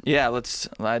turducken. Yeah,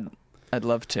 I'd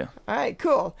love to. All right,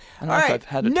 cool. I don't know if I've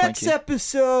had a next Twinkie.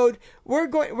 episode,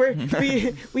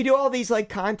 we do all these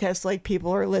contests,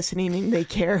 people are listening and they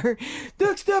care.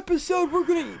 Next episode, we're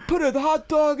gonna put a hot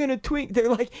dog in a Twinkie. They're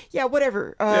like, yeah,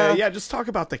 whatever. Just talk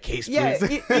about the case, please.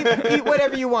 Yeah, eat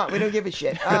whatever you want. We don't give a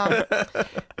shit.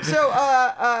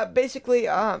 Basically,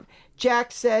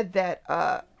 Jack said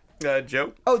that.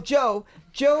 Joe. Oh, Joe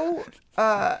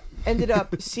ended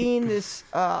up seeing this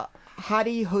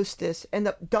Hottie Hostess end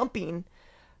up dumping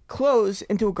clothes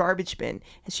into a garbage bin,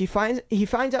 and he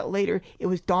finds out later it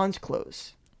was Dawn's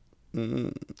clothes.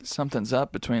 Something's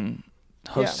up between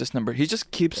Hostess number. He just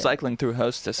keeps cycling through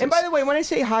Hostesses. And by the way, when I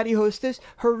say Hottie Hostess,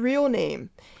 her real name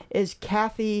is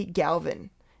Kathy Galvin,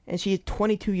 and she's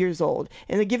 22 years old.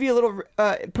 And to give you a little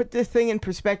put this thing in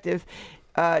perspective,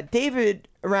 David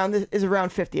is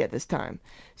around 50 at this time,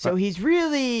 so he's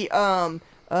really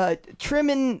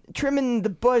trimming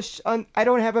the bush. I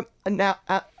don't have a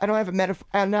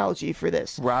analogy for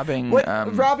this. Robbing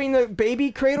the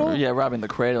baby cradle. Yeah, robbing the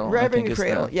cradle. Robbing the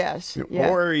cradle. Yes. Yeah.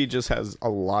 Or he just has a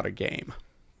lot of game.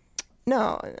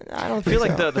 No, I don't I think feel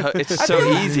like so. it's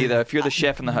so easy though. If you're the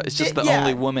chef in the house, it's just the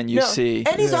only woman you see.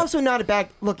 And he's also not a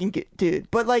bad-looking dude,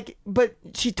 but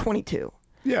she's 22.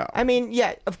 Yeah. I mean,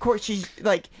 yeah, of course she's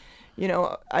like,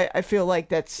 I feel like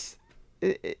that's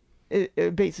it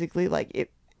basically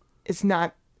like it's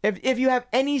not if you have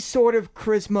any sort of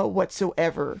charisma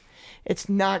whatsoever, it's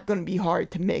not going to be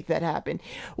hard to make that happen.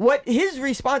 What his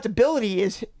responsibility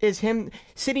is him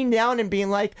sitting down and being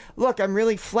like, "Look, I'm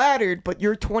really flattered, but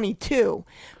you're 22."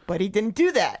 But he didn't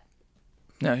do that.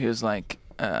 No, he was like,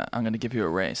 I'm going to give you a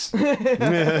raise.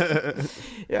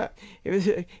 Yeah.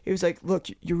 It was like, "Look,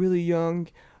 you're really young."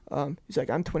 He's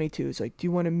like, "I'm 22." He's like, "Do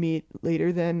you want to meet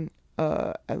later then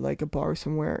at like a bar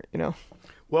somewhere,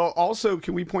 Well, also,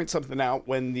 can we point something out?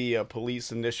 When the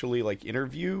police initially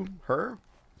interview her,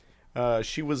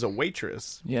 she was a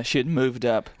waitress. Yeah, she had moved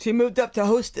up. She moved up to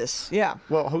hostess. Yeah.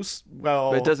 Well,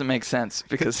 But it doesn't make sense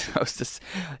because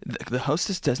the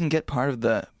hostess doesn't get part of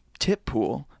the tip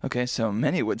pool. Okay, so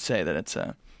many would say that it's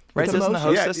a right. It's a Doesn't the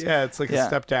motion. hostess? Yeah, it's like a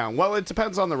step down. Well, it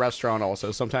depends on the restaurant.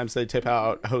 Also, sometimes they tip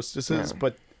out hostesses,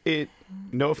 but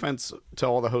no offense to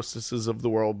all the hostesses of the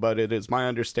world, but it is my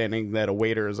understanding that a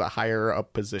waiter is a higher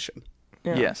up position.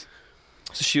 Yeah. Yes.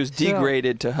 So she was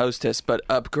degraded to hostess, but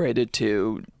upgraded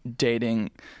to dating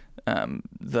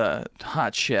the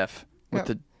hot chef with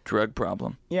the drug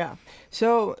problem. Yeah.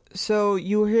 So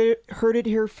you heard it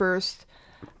here first.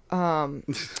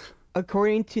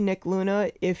 According to Nick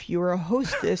Luna, if you're a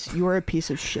hostess, you are a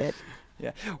piece of shit.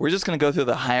 Yeah, we're just gonna go through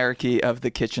the hierarchy of the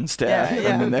kitchen staff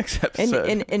in the next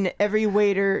episode. And every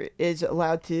waiter is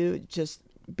allowed to just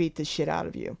beat the shit out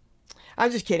of you.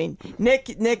 I'm just kidding. Nick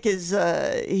is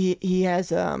he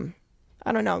has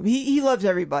I don't know. He loves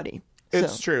everybody.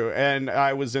 It's true, and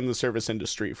I was in the service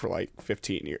industry for like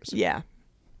 15 years. Yeah.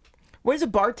 Where's a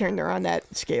bartender on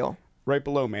that scale? Right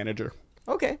below manager.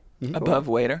 Okay. Mm-hmm. Above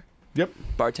waiter. Yep.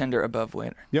 Bartender above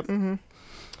waiter. Yep. Mm-hmm.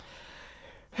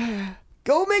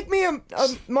 Go make me a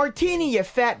martini, you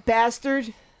fat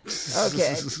bastard.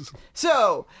 Okay.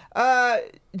 So,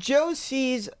 Joe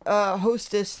sees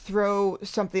hostess throw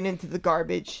something into the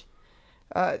garbage.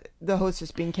 The hostess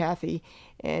being Kathy,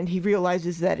 and he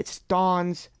realizes that it's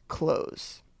Dawn's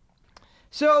clothes.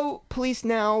 So, police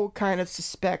now kind of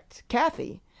suspect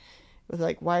Kathy. With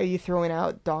like, why are you throwing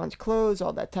out Dawn's clothes?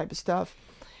 All that type of stuff.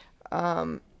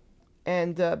 And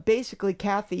basically,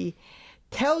 Kathy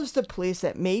tells the police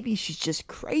that maybe she's just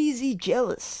crazy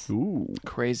jealous. Ooh,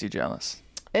 crazy jealous.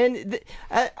 And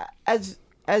as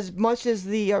much as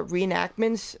the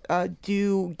reenactments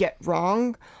do get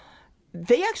wrong,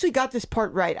 they actually got this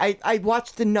part right. I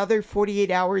watched another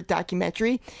 48-hour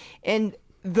documentary, and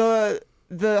the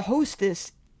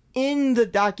hostess in the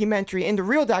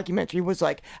real documentary, was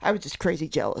like, I was just crazy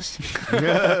jealous.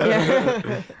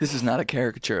 Yeah. This is not a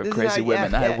caricature of crazy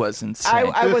women. I was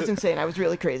insane. I was insane. I was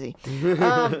really crazy.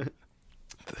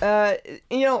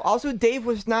 Also Dave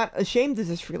was not ashamed of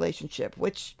this relationship,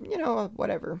 which,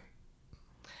 whatever.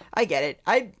 I get it.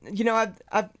 I've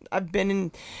been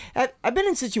in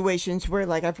situations where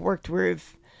like I've worked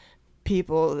with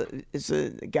people. Is a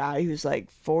guy who's like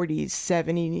 40,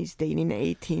 70, and he's dating an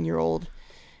 18-year-old.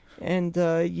 And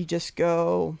you just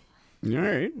go, all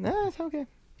right. Nah, it's okay.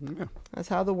 Yeah. That's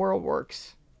how the world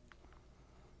works.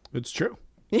 It's true.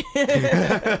 You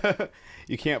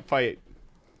can't fight.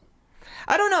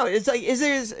 I don't know. It's like,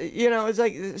 it's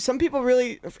like some people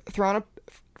really frown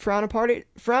upon it.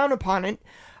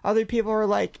 Other people are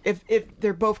like, if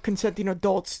they're both consenting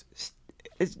adults,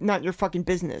 it's not your fucking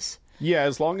business. Yeah,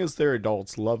 as long as they're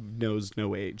adults, love knows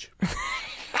no age.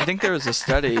 I think there was a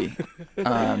study,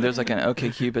 there's like an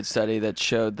OkCupid study that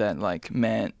showed that like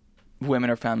women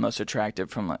are found most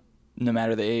attractive from like, no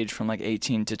matter the age, from like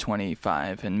 18 to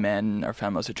 25, and men are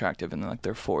found most attractive in like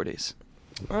their 40s.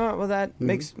 Oh, well, that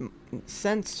makes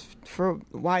sense for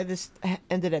why this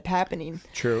ended up happening.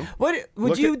 True. What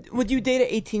would you date an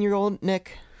 18-year-old,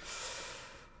 Nick?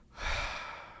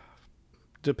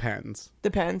 Depends.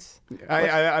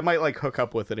 I might like hook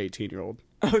up with an 18-year-old.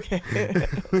 Okay.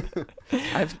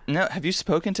 Have you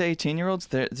spoken to 18-year-olds?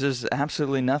 There's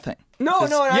absolutely nothing.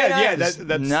 That's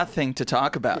nothing to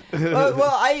talk about.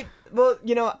 I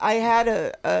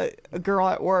had a girl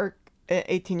at work, an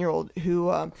 18-year-old,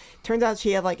 who turns out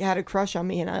she had a crush on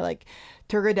me, and I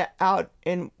took her out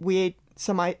and we ate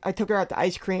some. I took her out to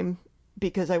ice cream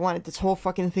because I wanted this whole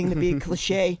fucking thing to be a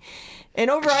cliche. And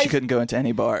over She couldn't go into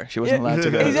any bar. She wasn't allowed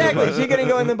to go. Exactly. She couldn't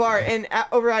go in the bar. And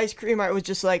over ice cream, I was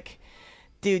just like,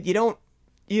 dude, you don't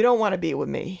want to be with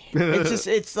me.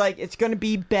 It's like, it's going to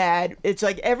be bad. It's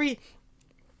like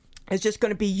it's just going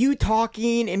to be you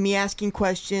talking and me asking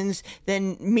questions,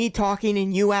 then me talking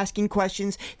and you asking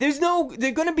questions. There's going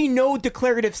to be no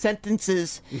declarative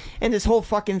sentences in this whole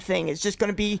fucking thing. It's just going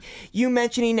to be you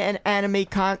mentioning an anime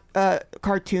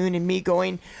cartoon and me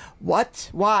going, what?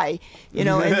 Why?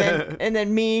 And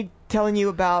then me telling you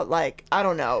about, like, I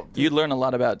don't know. You learn a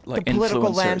lot about, like, the political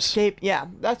influencers. landscape. Yeah,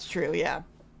 that's true, yeah.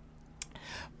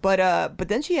 But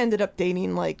then she ended up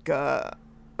dating, like,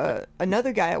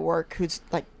 another guy at work who's,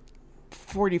 like,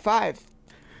 45.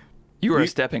 You were a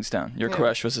stepping stone. Your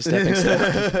crush was a stepping stone.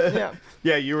 Yeah.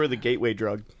 Yeah, you were the gateway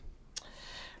drug.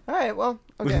 All right. Well.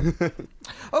 Okay.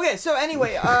 Okay. So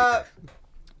anyway,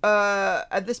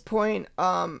 at this point,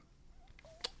 you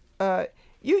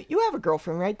have a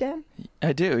girlfriend, right, Dan?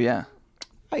 I do, yeah.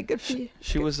 All right. Good for you.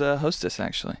 She was a hostess,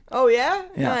 actually. Oh yeah?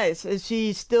 Yeah. Nice. Is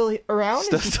she still around?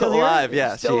 Still, Is she still here? alive,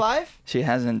 yeah. Still alive? She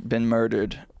hasn't been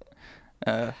murdered.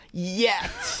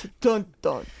 Yet. Dun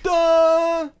dun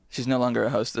dun. She's no longer a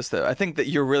hostess, though. I think that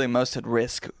you're really most at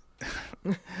risk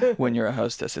when you're a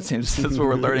hostess. It seems that's what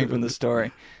we're learning from the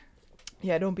story.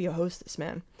 Yeah, don't be a hostess,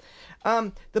 man.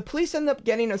 The police end up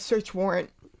getting a search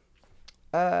warrant,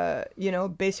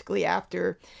 basically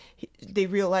after they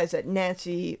realized that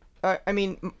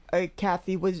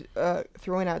Kathy was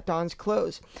throwing out Don's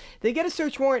clothes. They get a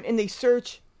search warrant and they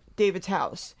search David's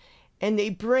house. And they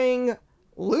bring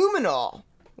luminol,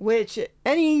 which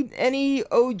any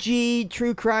OG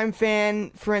true crime fan,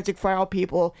 forensic file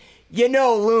people,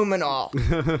 luminol.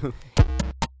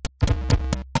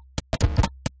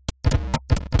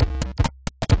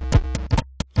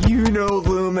 Luminol.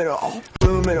 Luminol.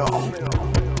 Luminol.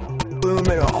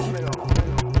 Luminol.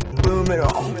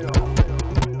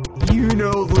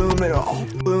 Luminol.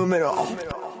 Luminol.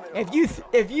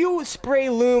 If you spray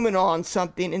luminol on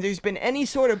something and there's been any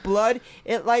sort of blood,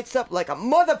 it lights up like a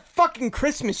motherfucking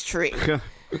Christmas tree.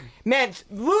 Man,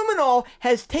 luminol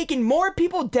has taken more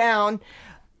people down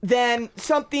than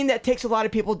something that takes a lot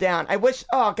of people down. I wish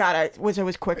I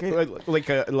was quicker. Like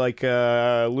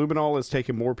luminol has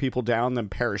taken more people down than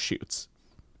parachutes.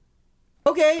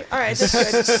 Okay, all right,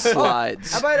 that's good.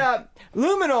 Slides. How about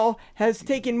luminol has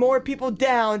taken more people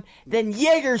down than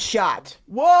Jaeger shot.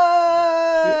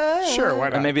 What? Sure, why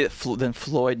not? Or maybe than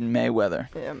Floyd and Mayweather.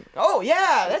 Oh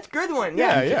yeah, that's a good one.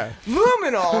 Yeah.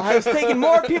 Luminol has taken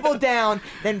more people down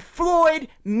than Floyd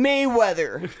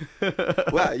Mayweather.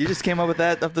 Wow, you just came up with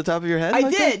that off the top of your head?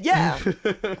 I did, yeah.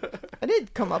 I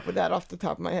did come up with that off the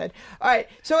top of my head. All right,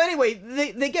 so anyway,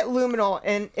 they get luminol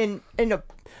and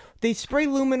they spray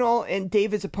luminol in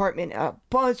David's apartment and a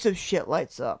bunch of shit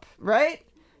lights up, right?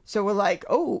 So we're like,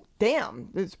 oh, damn,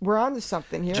 we're on to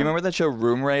something here. Do you remember that show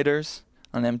Room Raiders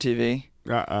on MTV?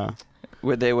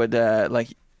 Where they would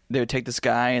they would take this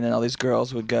guy and then all these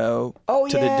girls would go to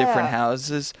the different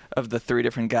houses of the 3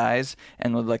 different guys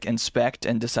and would like inspect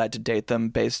and decide to date them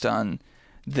based on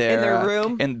their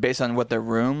room and based on what their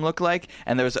room looked like.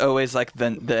 And there was always like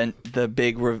the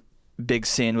big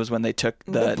scene was when they took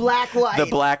the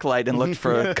black light and looked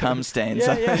for cum stains.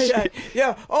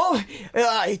 Yeah. Oh,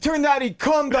 it turned out he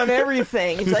cummed on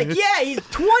everything. He's like, yeah, he's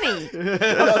 20.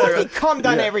 Of course he cummed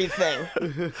on everything.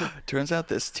 Turns out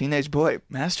this teenage boy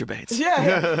masturbates.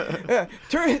 Yeah.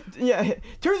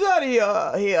 Turns out he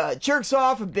jerks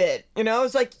off a bit.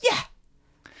 It's like, yeah.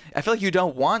 I feel like you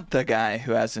don't want the guy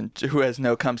who has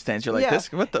no cum stains. You're like,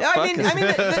 this. What the fuck? I mean,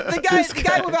 the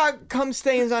guy without cum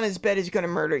stains on his bed is gonna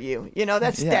murder you.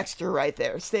 That's Dexter right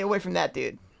there. Stay away from that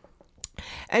dude.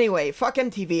 Anyway, fuck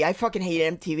MTV. I fucking hate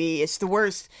MTV. It's the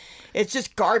worst. It's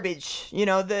just garbage.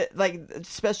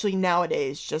 Especially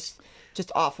nowadays, just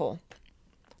awful.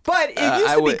 But it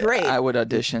used to be great. I would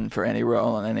audition for any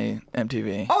role on any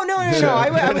MTV. Oh no!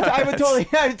 I would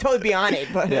totally be on it.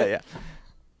 But yeah.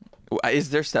 Is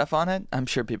there stuff on it? I'm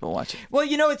sure people watch it. Well,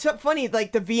 it's funny.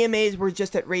 Like the VMAs were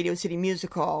just at Radio City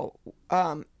Music Hall,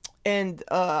 and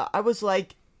I was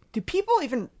like, do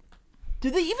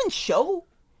they even show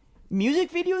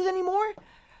music videos anymore?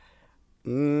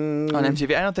 On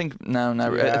MTV? I don't think. No,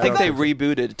 not really. I think they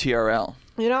rebooted TRL.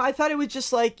 I thought it was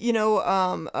just like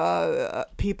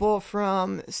people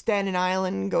from Staten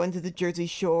Island going to the Jersey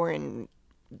Shore and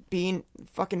being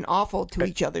fucking awful to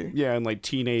each other. Yeah, and like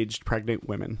teenage pregnant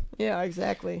women. Yeah,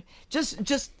 exactly. Just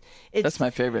that's my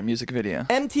favorite music video.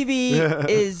 MTV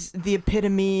is the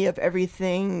epitome of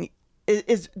everything.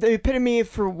 Is the epitome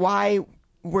for why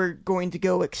we're going to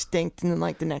go extinct in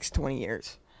like the next 20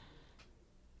 years.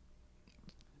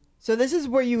 So this is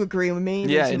where you agree with me.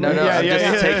 Yeah, no, I'm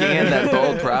just taking in that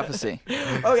bold prophecy.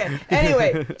 Okay.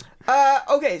 Anyway,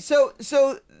 okay. So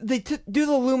they do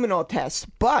the luminol test,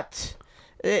 but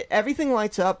everything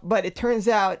lights up. But it turns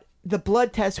out the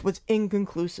blood test was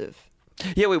inconclusive.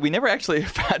 Yeah, we never actually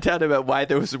found out about why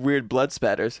there was weird blood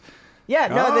spatters. Yeah,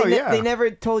 no, they never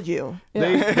told you.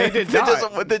 Yeah. They did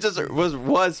not. They just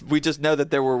was. We just know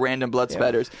that there were random blood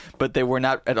spatters, but they were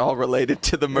not at all related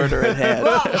to the murder at hand.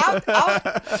 Well,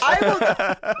 I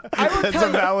will That's tell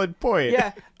a valid point.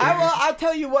 Yeah, I'll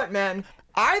tell you what, man.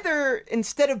 Either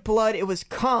instead of blood, it was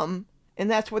cum, and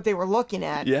that's what they were looking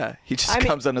at. Yeah, he just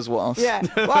comes on his walls. Yeah,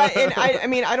 well, and I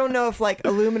mean, I don't know if like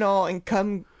luminol and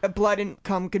cum, blood and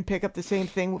cum can pick up the same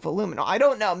thing with luminol. I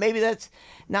don't know. Maybe that's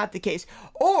not the case.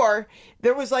 Or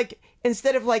there was like,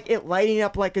 instead of like it lighting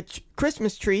up like a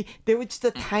Christmas tree, there was just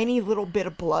a tiny little bit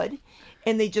of blood,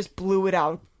 and they just blew it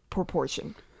out of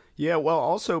proportion. Yeah, well,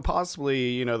 also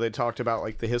possibly, they talked about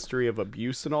like the history of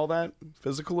abuse and all that,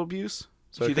 physical abuse.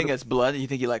 So Do you think it's blood? You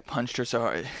think he like punched her so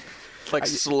hard?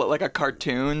 Like a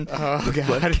cartoon. Oh, God.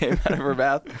 Blood came out of her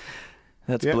mouth.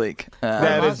 That's bleak.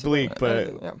 That is bleak,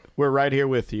 but we're right here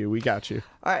with you. We got you.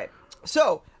 All right.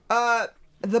 So,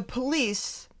 the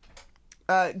police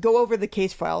go over the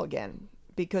case file again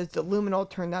because the luminol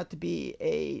turned out to be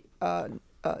a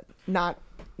not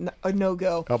a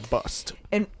no-go. A bust.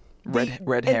 And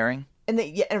red herring. And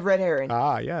a red herring.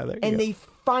 Ah, yeah. There you and go. they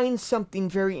find something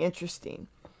very interesting.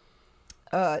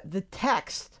 The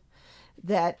text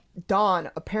that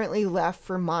Dawn apparently left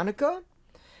for Monica,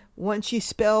 when she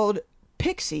spelled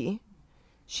Pixie,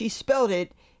 she spelled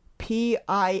it Pixy.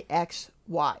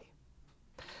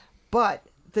 But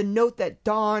the note that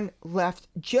Dawn left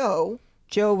Joe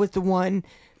was the one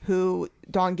who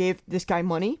Dawn gave this guy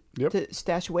money to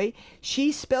stash away.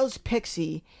 She spells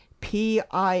Pixie Pixie,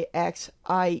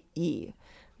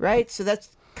 right? So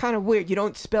that's kind of weird. You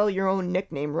don't spell your own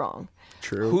nickname wrong.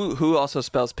 True. Who also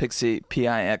spells Pixie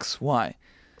Pixy?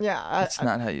 Yeah, that's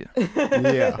not how you.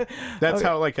 Yeah, that's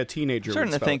how like a teenager. I'm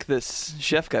starting would to think this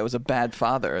chef guy was a bad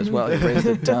father as well. He raised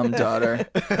a dumb daughter,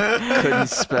 couldn't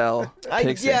spell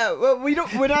Pixie. Well,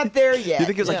 we're not there yet. You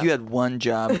think it was like you had one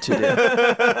job to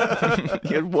do?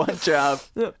 You had one job.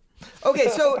 Okay,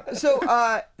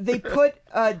 so they put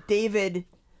David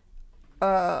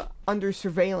under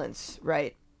surveillance,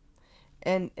 right?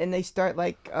 And they start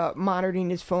like monitoring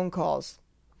his phone calls.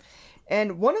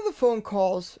 And one of the phone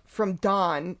calls from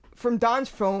Don's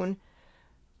phone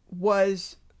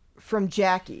was from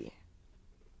Jackie,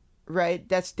 right?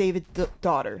 That's David's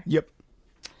daughter. Yep.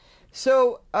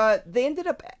 So they ended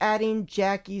up adding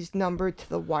Jackie's number to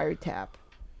the wiretap.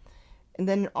 And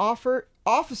then an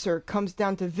officer comes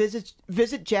down to visit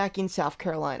Jackie in South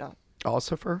Carolina.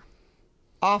 Officer.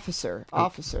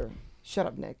 Shut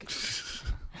up, Nick.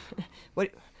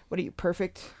 What are you,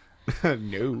 perfect?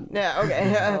 No. No,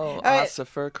 okay.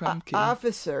 Officer.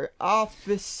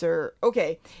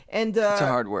 Okay, and it's a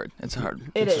hard word. It's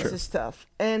hard. It's tough.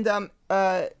 And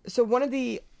so one of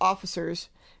the officers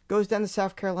goes down to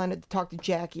South Carolina to talk to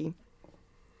Jackie,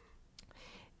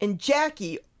 and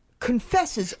Jackie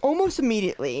confesses almost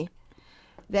immediately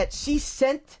that she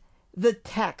sent the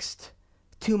text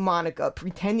to Monica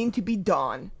pretending to be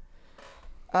Dawn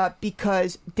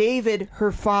because David,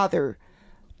 her father,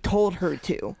 told her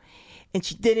to. And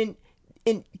she didn't,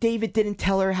 and David didn't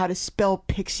tell her how to spell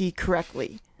Pixie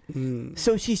correctly.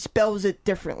 So she spells it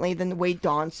differently than the way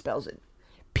Dawn spells it.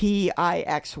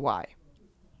 Pixy.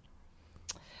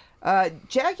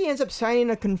 Jackie ends up signing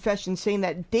a confession saying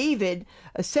that David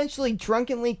essentially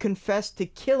drunkenly confessed to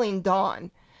killing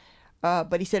Dawn.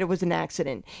 But he said it was an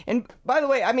accident. And by the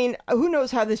way, I mean, who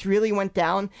knows how this really went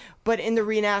down, but in the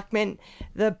reenactment,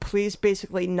 the police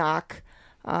basically knock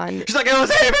on... She's like, it was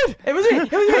David! It was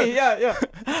me, yeah.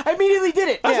 I immediately did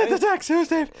it. I sent the text, it was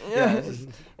David. Yeah.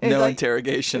 No like,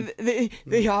 interrogation.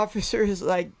 The officer is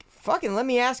like, fucking let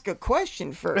me ask a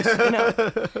question first.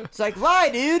 It's like, lie,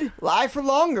 dude. Lie for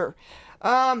longer.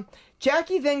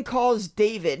 Jackie then calls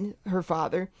David, her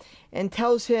father, and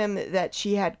tells him that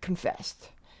she had confessed.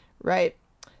 Right?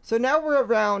 So now we're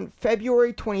around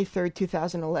February 23rd,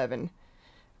 2011.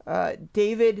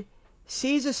 David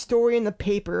sees a story in the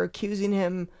paper accusing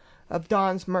him of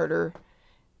Dawn's murder,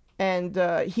 and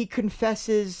he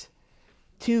confesses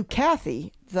to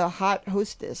Kathy, the hot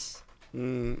hostess.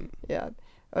 Yeah.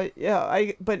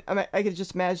 I could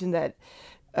just imagine that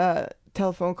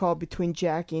telephone call between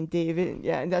Jackie and David.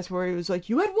 Yeah, and that's where he was like,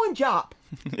 you had one job.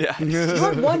 Yeah. You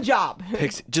had one job.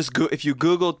 If you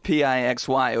Googled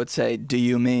Pixy, it would say, do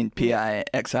you mean Pixie?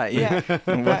 Yeah.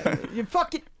 You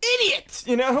fucking idiots,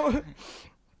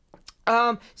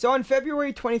 So on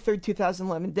February 23rd,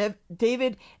 2011,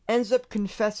 David ends up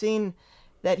confessing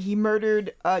that he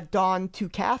murdered Dawn to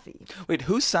Kathy. Wait,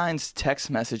 who signs text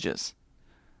messages?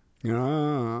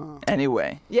 Ah.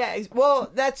 Anyway. Yeah,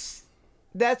 well, that's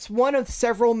one of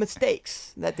several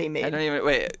mistakes that they made. I don't even...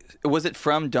 Wait, was it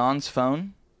from Dawn's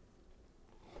phone?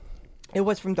 It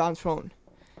was from Dawn's phone.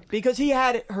 Because he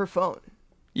had her phone.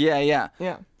 Yeah.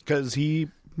 Yeah. Because he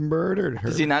murdered her.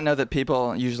 Does he not know that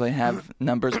people usually have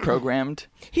numbers programmed?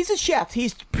 He's a chef.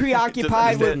 He's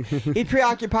preoccupied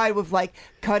with like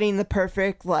cutting the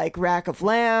perfect like rack of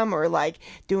lamb or like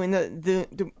doing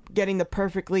the getting the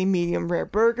perfectly medium rare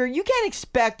burger. You can't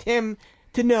expect him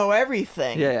to know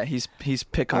everything. Yeah, he's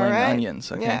pickling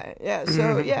onions. Okay.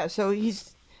 Yeah. So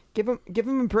he's give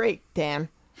him a break, Dan.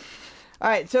 All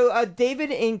right. So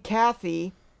David and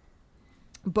Kathy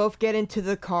both get into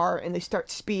the car and they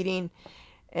start speeding,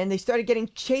 and they started getting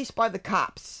chased by the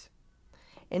cops.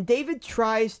 And David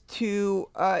ends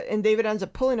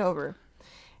up pulling over,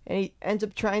 and he ends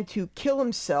up trying to kill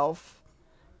himself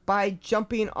by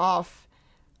jumping off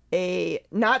a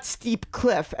not steep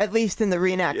cliff, at least in the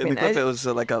reenactment. In the cliff, it was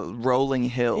like a rolling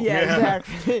hill. Yeah,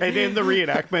 exactly. And in the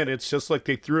reenactment, it's just like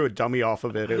they threw a dummy off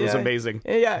of it. It was amazing.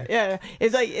 Yeah.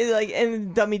 It's like, and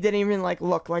the dummy didn't even like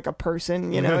look like a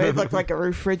person. You know, it looked like a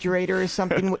refrigerator or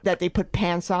something that they put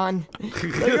pants on.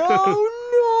 Like,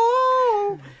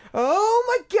 oh no! Oh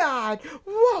my God!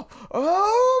 Whoa!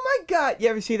 Oh my God! You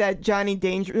ever see that Johnny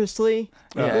Dangerously?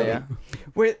 Yeah.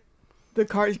 Where the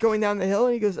car's going down the hill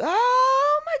and he goes,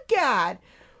 "Oh my God!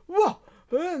 Whoa!"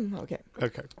 Okay.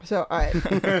 So all right.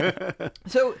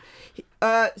 So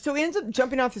he ends up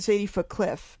jumping off this 80-foot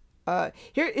cliff.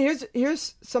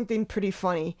 Here's something pretty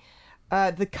funny.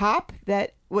 The cop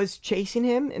that was chasing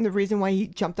him and the reason why he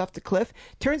jumped off the cliff,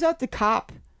 turns out the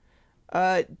cop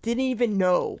didn't even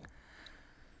know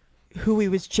who he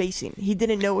was chasing. He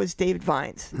didn't know it was David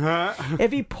Vines.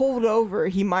 If he pulled over,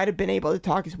 he might have been able to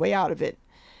talk his way out of it.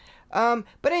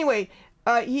 But anyway,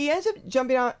 he ends up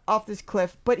jumping off this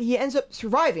cliff, but he ends up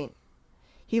surviving.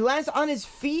 He lands on his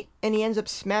feet, and he ends up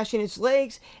smashing his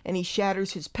legs, and he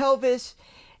shatters his pelvis,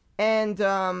 and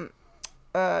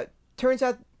turns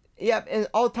out, and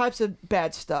all types of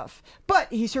bad stuff. But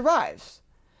he survives.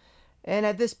 And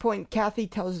at this point, Kathy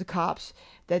tells the cops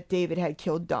that David had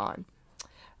killed Dawn.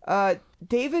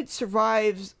 David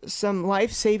survives some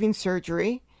life-saving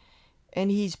surgery, and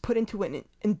he's put into an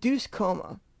induced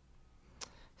coma.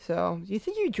 So, do you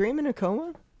think you dream in a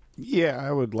coma? Yeah,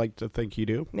 I would like to think you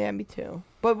do. Yeah, me too.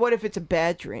 But what if it's a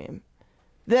bad dream?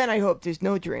 Then I hope there's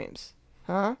no dreams.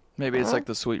 Huh? Maybe it's like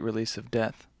the sweet release of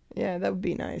death. Yeah, that would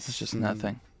be nice. It's just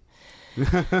nothing.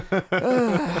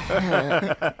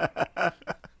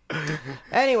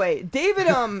 Anyway, David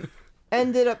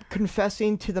ended up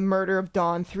confessing to the murder of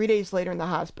Dawn 3 days later in the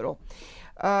hospital.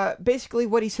 Basically,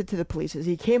 what he said to the police is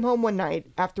he came home one night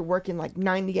after working like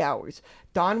 90 hours.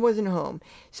 Dawn wasn't home,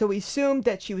 so he assumed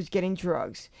that she was getting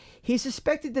drugs. He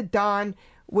suspected that Dawn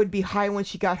would be high when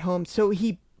she got home, so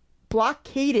he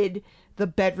blockaded the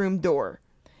bedroom door.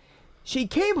 She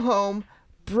came home,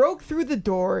 broke through the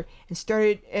door, and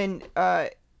started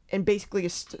basically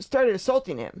started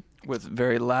assaulting him. With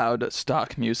very loud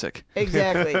stock music.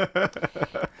 Exactly.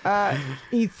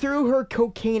 He threw her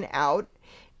cocaine out,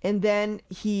 and then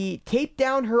he taped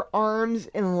down her arms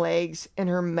and legs and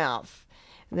her mouth.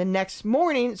 And the next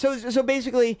morning, so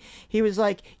basically, he was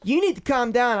like, "You need to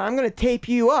calm down. I'm going to tape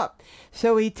you up."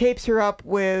 So he tapes her up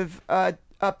with a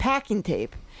packing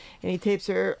tape, and he tapes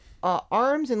her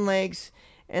arms and legs,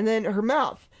 and then her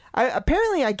mouth.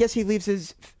 I guess he leaves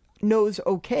his nose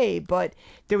okay, but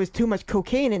there was too much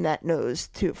cocaine in that nose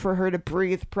for her to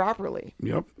breathe properly.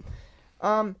 Yep.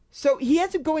 So he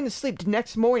ends up going to sleep. The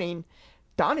next morning,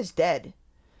 Dawn is dead.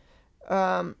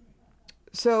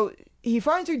 So he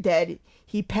finds her dead.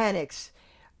 He panics.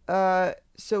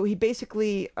 So he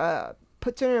basically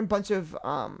puts her in a bunch of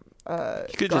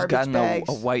he could have just gotten a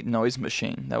white noise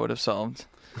machine. That would have solved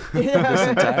this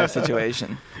entire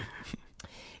situation.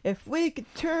 If we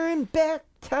could turn back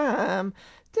time.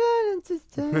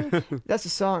 That's a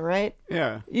song, right?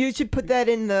 Yeah. You should put that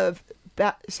in the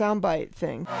soundbite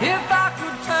thing. If I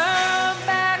could turn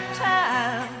back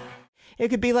time. It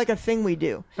could be like a thing we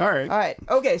do. All right.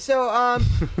 Okay, so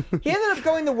he ended up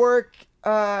going to work,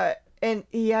 and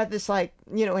he had this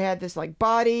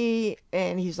body,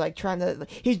 and he's like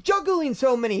he's juggling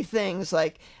so many things.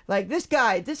 Like this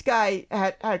guy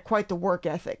had quite the work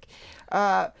ethic.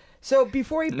 So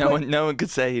before he no one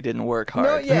could say he didn't work hard.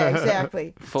 No, yeah,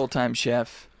 exactly. Full-time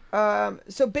chef.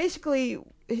 So basically,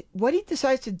 what he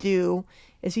decides to do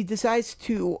is he decides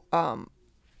to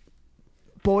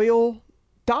boil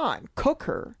Dawn, cook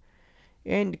her,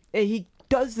 and he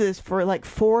does this for like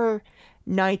 4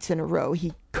 nights in a row.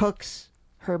 He cooks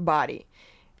her body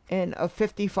in a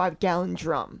 55-gallon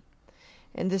drum,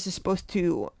 and this is supposed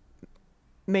to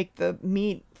make the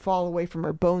meat fall away from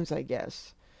her bones, I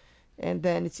guess, and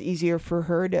then it's easier for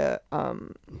her to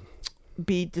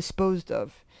be disposed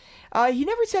of. He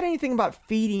never said anything about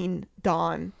feeding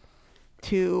Dawn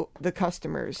to the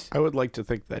customers. I would like to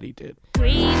think that he did.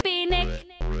 Creepy Nick,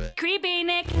 creepy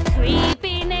Nick,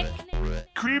 creepy Nick.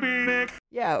 Creepy Nick.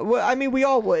 Yeah, well, I mean, we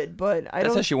all would, but I That's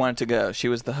don't. how she wanted to go. She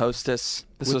was the hostess.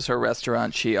 This was her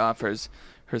restaurant. She offers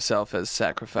herself as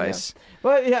sacrifice.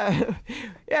 But yeah,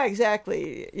 yeah,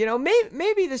 exactly. You know,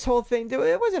 maybe this whole thing,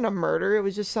 it wasn't a murder. It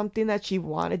was just something that she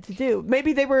wanted to do.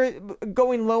 Maybe they were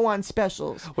going low on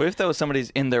specials. What if that was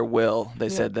somebody's in their will? They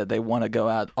said that they want to go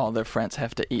out. All their friends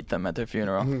have to eat them at their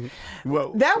funeral.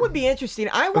 Whoa. That would be interesting.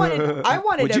 I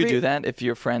wanted. Would you do that if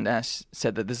your friend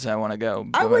said that this is how I want to go?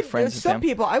 I with my would. friends and Some family?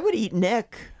 people, I would eat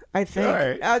Nick. I think, All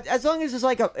right. as long as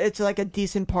it's like a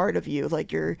decent part of you,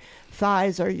 like your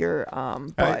thighs or your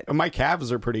butt. My calves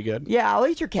are pretty good. Yeah, I'll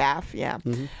eat your calf. Yeah,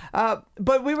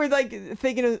 but we were like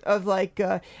thinking of like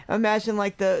imagine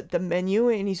like the menu,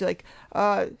 and he's like,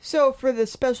 so for the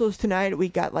specials tonight, we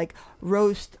got like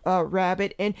roast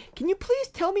rabbit, and can you please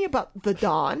tell me about the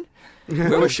Dawn?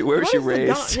 Where was she What is the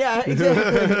raised? Dawn? Yeah,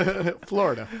 exactly.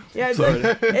 Florida. Yeah,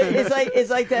 it's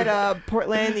like that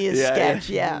Portlandia sketch,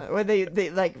 yeah, where they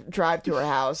like drive to her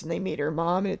house and they meet her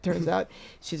mom, and it turns out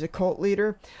she's a cult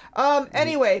leader.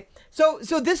 Anyway, so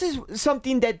this is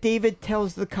something that David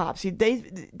tells the cops.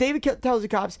 David tells the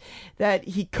cops that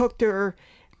he cooked her,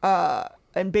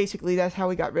 and basically that's how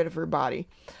he got rid of her body.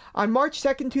 On March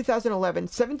 2nd, 2011,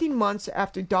 17 months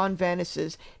after Dawn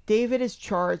vanishes, David is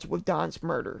charged with Dawn's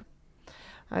murder.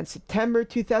 On September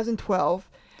 2012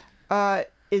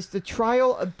 is the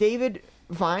trial of David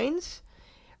Vines.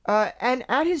 And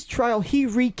at his trial, he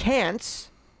recants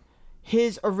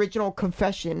his original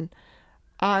confession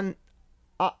at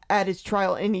his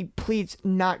trial, and he pleads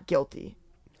not guilty.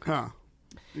 Huh.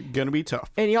 Gonna be tough.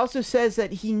 And he also says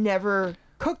that he never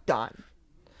cooked Dawn.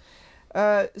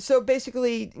 So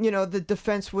basically, you know, the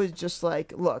defense was just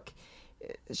like, look,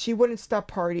 she wouldn't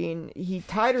stop partying. He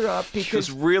tied her up because She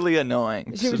was really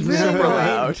annoying. she was Super really annoying.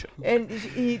 loud. And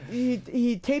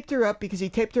he taped her up because he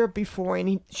taped her up before,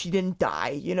 and she didn't die,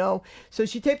 you know. So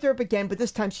she taped her up again, but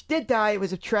this time she did die. It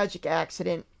was a tragic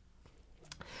accident.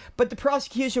 But the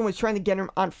prosecution was trying to get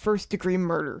him on first-degree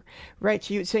murder, right?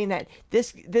 She was saying that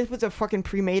this was a fucking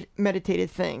premeditated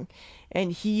thing,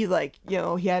 and he, like, you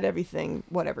know, he had everything,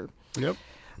 whatever. Yep.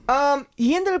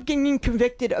 He ended up getting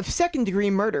convicted of second-degree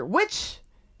murder, which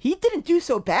he didn't do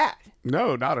so bad.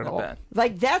 No, not at all. Bad.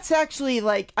 Like, that's actually,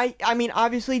 like, I mean,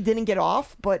 obviously didn't get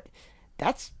off, but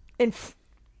that's, in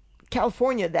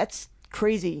California, that's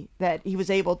crazy that he was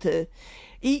able to...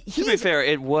 To be fair,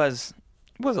 it was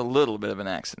a little bit of an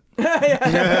accident.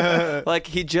 Like,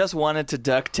 he just wanted to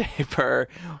duct tape her.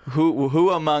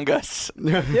 Who among us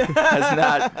has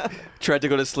not tried to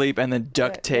go to sleep and then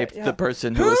duct tape the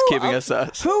person who was keeping us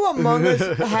us? Who among us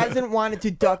hasn't wanted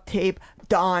to duct tape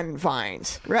Dawn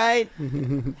Vines, right?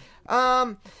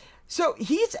 So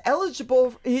he's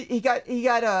eligible. He got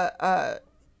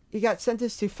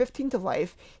sentenced to 15 to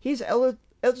life. He's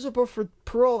eligible for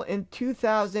parole in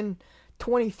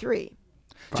 2023.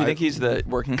 Do you think he's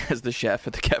working as the chef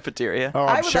at the cafeteria? Oh,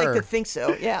 I I'm would sure. like to think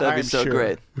so. Yeah. That'd be I'm so sure.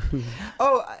 great.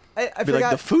 Oh, I Be forgot. like,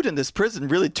 the food in this prison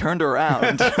really turned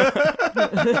around. Yeah,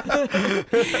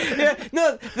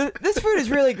 no, this food is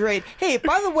really great. Hey,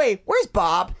 by the way, where's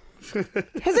Bob? Has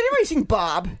anybody seen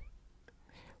Bob?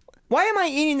 Why am I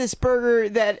eating this burger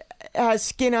that has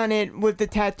skin on it with the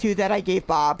tattoo that I gave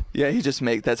Bob? Yeah,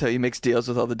 that's how he makes deals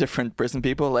with all the different prison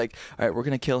people. Like, all right, we're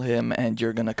going to kill him and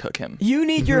you're going to cook him. You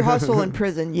need your hustle in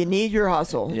prison. You need your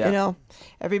hustle. Yeah. You know,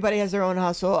 everybody has their own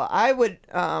hustle. I would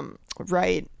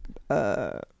write.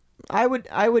 I would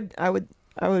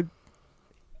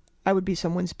be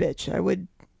someone's bitch. I would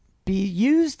be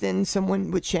used and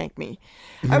someone would shank me.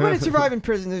 I wouldn't survive in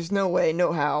prison. There's no way,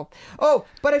 no how. Oh,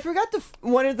 but I forgot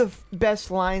one of the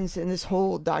best lines in this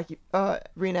whole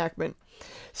reenactment.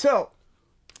 So,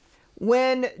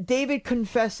 when David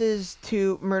confesses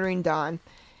to murdering Dawn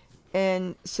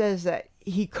and says that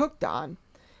he cooked Dawn,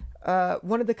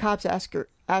 one of the cops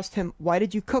asked him, "Why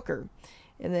did you cook her?"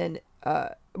 And then,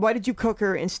 "Why did you cook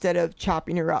her instead of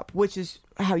chopping her up?" Which is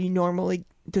how you normally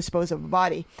dispose of a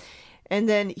body. And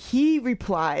then he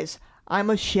replies, "I'm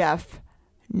a chef,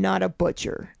 not a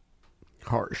butcher."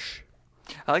 Harsh.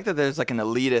 I like that there's like an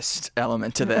elitist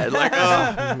element to that. Like,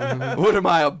 oh, what am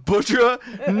I, a butcher?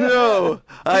 No,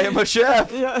 I am a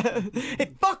chef. Yeah.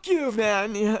 Hey, fuck you,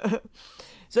 man. Yeah.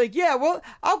 It's like, yeah, well,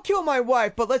 I'll kill my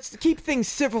wife, but let's keep things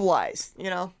civilized, you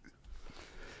know?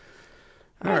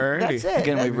 Alrighty. That's it.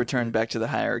 Again, we've returned back to the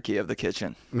hierarchy of the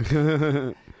kitchen.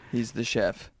 He's the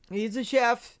chef. He's a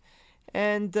chef,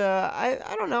 and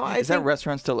I don't know. Is that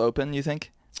restaurant still open, you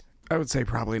think? I would say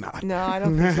probably not. No, I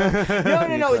don't think so.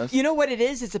 No. You know what it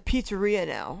is? It's a pizzeria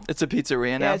now. It's a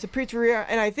pizzeria now? Yeah, it's a pizzeria,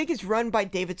 and I think it's run by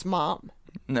David's mom.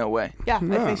 No way. Yeah, I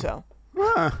think so.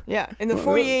 Huh. Yeah, in the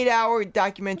 48-hour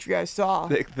documentary I saw.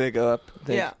 They go up.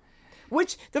 Yeah.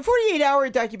 Which, the 48-hour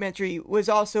documentary was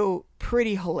also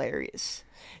pretty hilarious.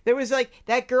 There was, like,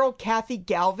 that girl, Kathy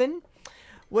Galvin,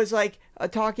 was, like,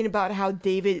 talking about how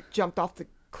David jumped off the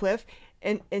cliff.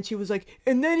 And she was like,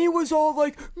 and then he was all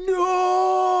like,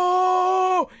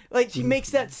 no! Like, she makes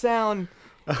that sound.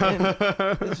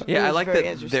 Yeah, I like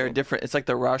that they're different. It's like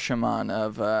the Rashomon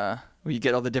of... where you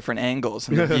get all the different angles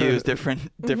and the views,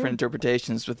 different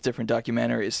interpretations with different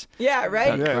documentaries. Yeah,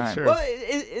 right? Yeah, sure. Well,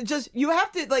 it just, you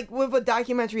have to, like, with a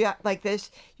documentary like this,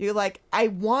 you're like, I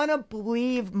want to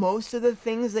believe most of the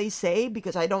things they say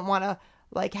because I don't want to,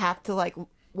 like, have to, like,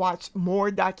 watch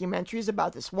more documentaries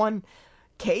about this one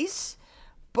case.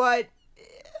 But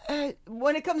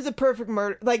when it comes to perfect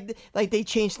murder, like they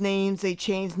changed names, they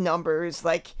changed numbers,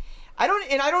 like, I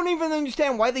don't even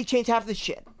understand why they changed half the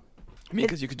shit. I mean,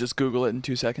 because you could just Google it in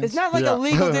 2 seconds. It's not like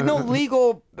there's no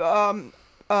legal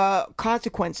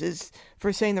consequences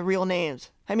for saying the real names.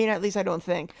 I mean, at least I don't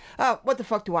think. What the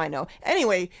fuck do I know?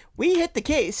 Anyway, we hit the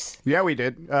case. Yeah, we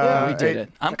did. We did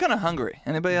it. I'm kind of hungry.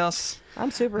 Anybody else?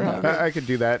 I'm super hungry. I could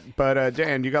do that. But,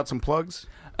 Dan, you got some plugs?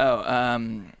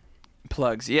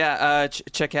 Plugs. Yeah,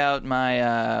 check out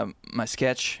my my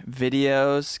sketch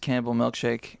videos,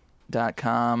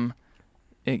 cannibalmilkshake.com,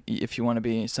 if you want to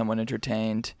be somewhat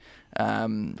entertained.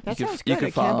 That sounds you good.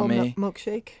 can follow me.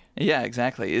 Milkshake. Yeah,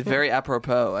 exactly. It's very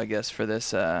apropos, I guess, for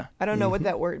this. I don't know what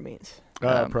that word means.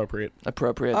 Appropriate.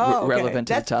 Appropriate, Oh, okay. relevant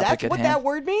to the topic That's at what hand. that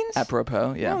word means?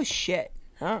 Apropos, yeah. Oh, shit.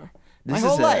 Huh. This My is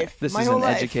whole life. This My is whole an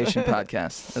life. education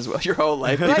podcast as well. Your whole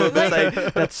life. People say,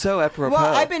 that's so apropos.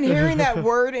 Well, I've been hearing that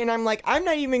word, and I'm like, I'm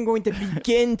not even going to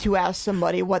begin to ask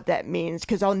somebody what that means,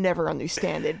 because I'll never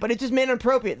understand it. But it just made it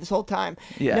appropriate this whole time.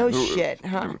 Yeah. No shit,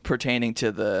 huh? Pertaining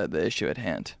to the issue at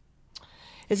hand.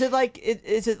 Is it like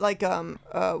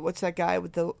what's that guy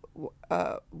with the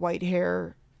white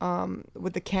hair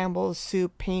with the Campbell's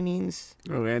soup paintings?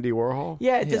 Oh, Andy Warhol?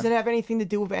 Yeah, does it have anything to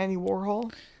do with Andy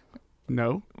Warhol?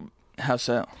 No. How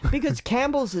so? Because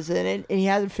Campbell's is in it, and he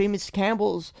has a famous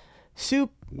Campbell's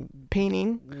soup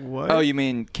painting. What? Oh, you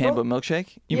mean Cannibal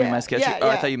Milkshake? You mean my sketch? yeah, I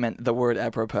yeah. thought you meant the word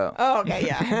apropos. Oh, okay,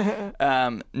 yeah.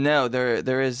 No,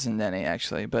 there isn't any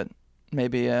actually, but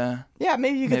maybe. Yeah,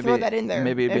 maybe you could throw that in there.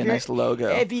 Maybe it'd be a nice logo.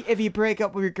 If you break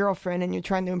up with your girlfriend and you're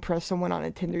trying to impress someone on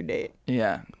a Tinder date.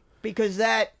 Yeah. Because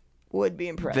that would be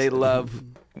impressive. They love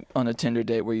on a Tinder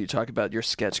date where you talk about your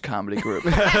sketch comedy group.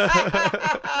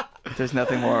 There's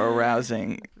nothing more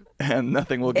arousing, and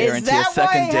nothing will guarantee a second Is that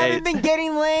why I date. haven't been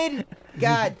getting laid?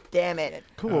 God damn it.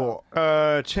 Cool.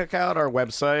 Check out our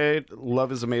website,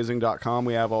 loveisamazing.com.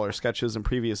 We have all our sketches and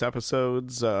previous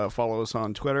episodes. Follow us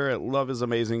on Twitter at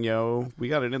loveisamazingyo. We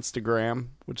got an Instagram,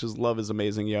 which is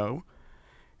loveisamazingyo.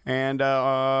 And,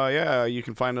 yeah, you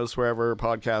can find us wherever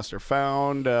podcasts are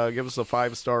found. Give us a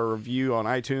 5-star review on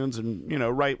iTunes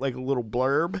and, write like a little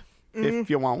blurb if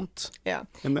you want. Yeah.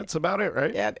 And that's about it,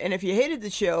 right? Yeah, and if you hated the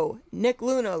show, Nick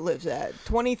Luna lives at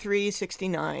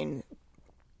 2369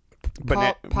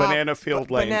 Banana Field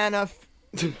Lane.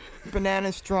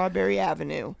 Banana Strawberry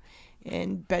Avenue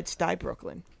in Bed-Stuy,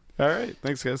 Brooklyn. All right.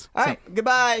 Thanks, guys. All right,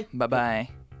 goodbye. Bye-bye.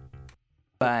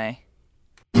 Bye.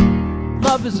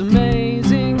 Love is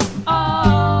amazing.